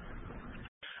head.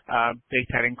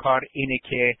 بهترین کار اینه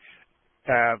که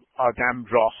آدم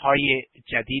راه‌های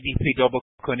جدیدی پیدا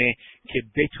بکنه که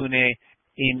بتونه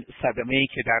این صدمه‌ای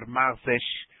که در مغزش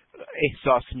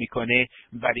احساس میکنه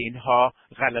بر اینها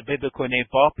غلبه بکنه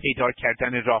با پیدا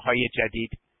کردن راه‌های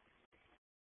جدید.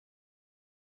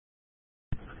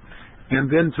 And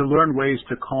then to learn ways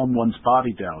to calm one's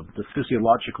body down, the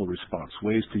physiological response,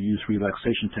 ways to use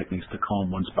relaxation techniques to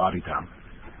calm one's body down.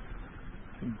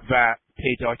 و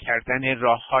پیدا کردن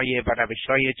راه‌های و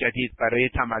روش‌های جدید برای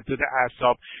تمدد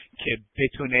اعصاب که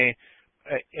بتونه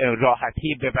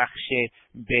راحتی ببخشه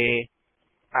به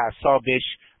اعصابش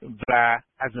و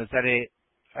از نظر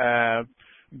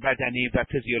بدنی و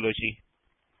فیزیولوژی.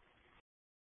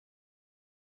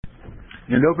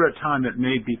 And over a time it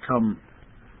may become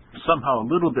somehow a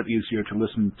little bit easier to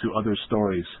listen to other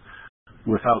stories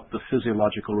without the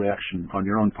physiological reaction on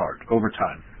your own part over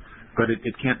time. But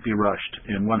it can't be rushed,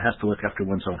 and one has to look after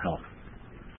one's own health.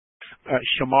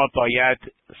 شما باید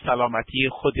سلامتی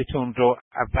خودتون رو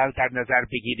اول در نظر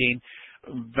بگیرین،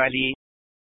 ولی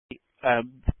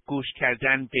گوش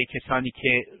کردن به کسانی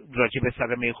که راجع به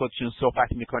صدمه خودشون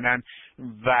صحبت میکنن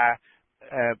و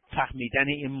فهمیدن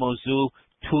این موضوع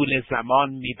طول زمان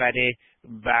میبره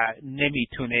و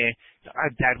نمیتونه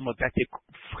در مدت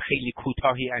خیلی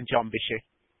کوتاهی انجام بشه.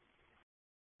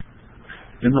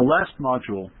 In the last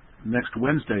module, next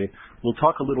Wednesday, we'll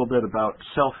talk a little bit about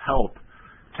self-help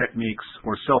techniques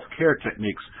or self-care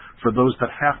techniques for those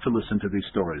that have to listen to these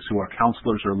stories, who are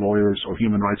counselors or lawyers or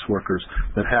human rights workers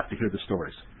that have to hear the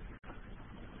stories.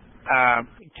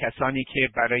 کسانی که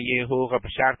برای حقوق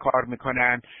بشر کار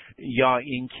میکنن یا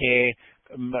اینکه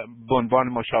به عنوان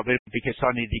مشاور به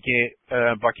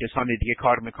با کسان دیگه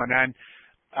کار میکنن،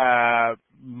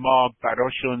 ما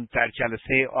براشون در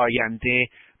جلسه آینده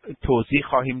توضیح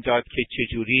خواهیم داد که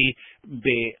چجوری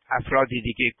به افراد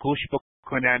دیگه گوش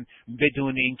بکنن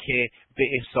بدون اینکه به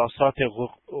احساسات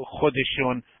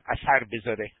خودشون اثر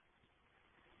بذاره.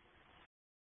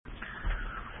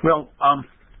 Well,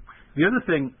 the other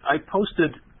thing, I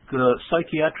posted the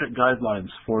psychiatric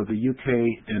guidelines for the UK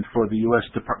and for the US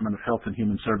Department of Health and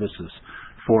Human Services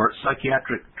for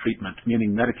psychiatric treatment,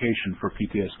 meaning medication for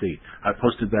PTSD. I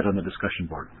posted that on the discussion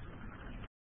board.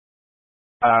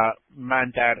 من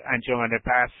در انجمن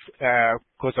بحث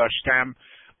گذاشتم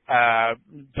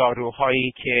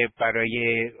داروهایی که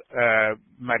برای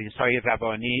مریضهای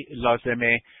روانی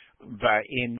لازمه و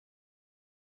این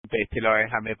به اطلاع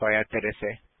همه باید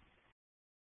برسه.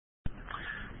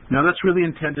 Now that's really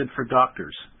intended for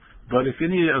doctors, but if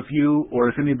any of you or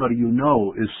if anybody you know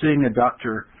is seeing a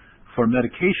doctor for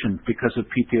medication because of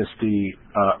PTSD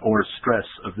or stress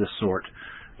of this sort,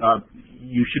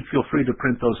 you should feel free to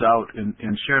print those out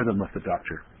and share them with the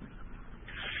doctor.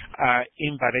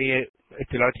 این برای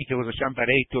اطلاعاتی که گذاشتم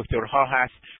برای دکترها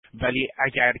هست، ولی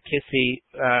اگر کسی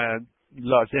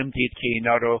لازم دید که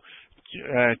اینا رو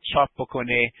چاپ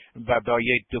بکنه و با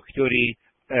یک دکتری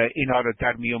اینا رو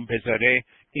در میون بذاره،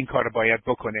 این کار باید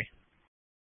بکنه.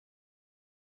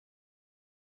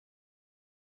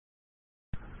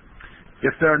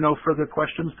 If there are no further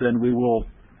questions, then we will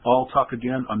all talk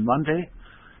again on Monday.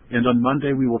 And on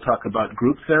Monday, we will talk about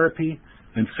group therapy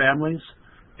and families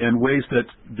and ways that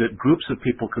groups of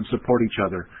people can support each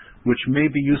other, which may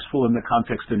be useful in the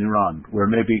context in Iran, where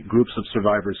maybe groups of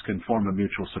survivors can form a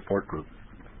mutual support group.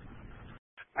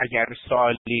 اگر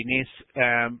سوالی نیست،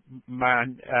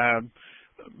 من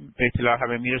به اطلاع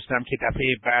همه میرسونم که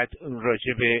دفعه بعد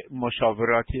راجع به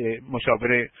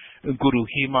مشاور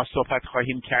گروهی ما صحبت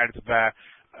خواهیم کرد و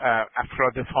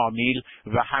افراد فامیل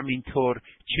و همینطور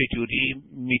چجوری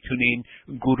میتونین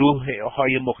گروه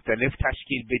های مختلف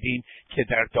تشکیل بدین که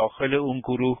در داخل اون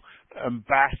گروه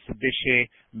بحث بشه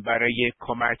برای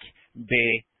کمک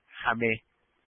به همه.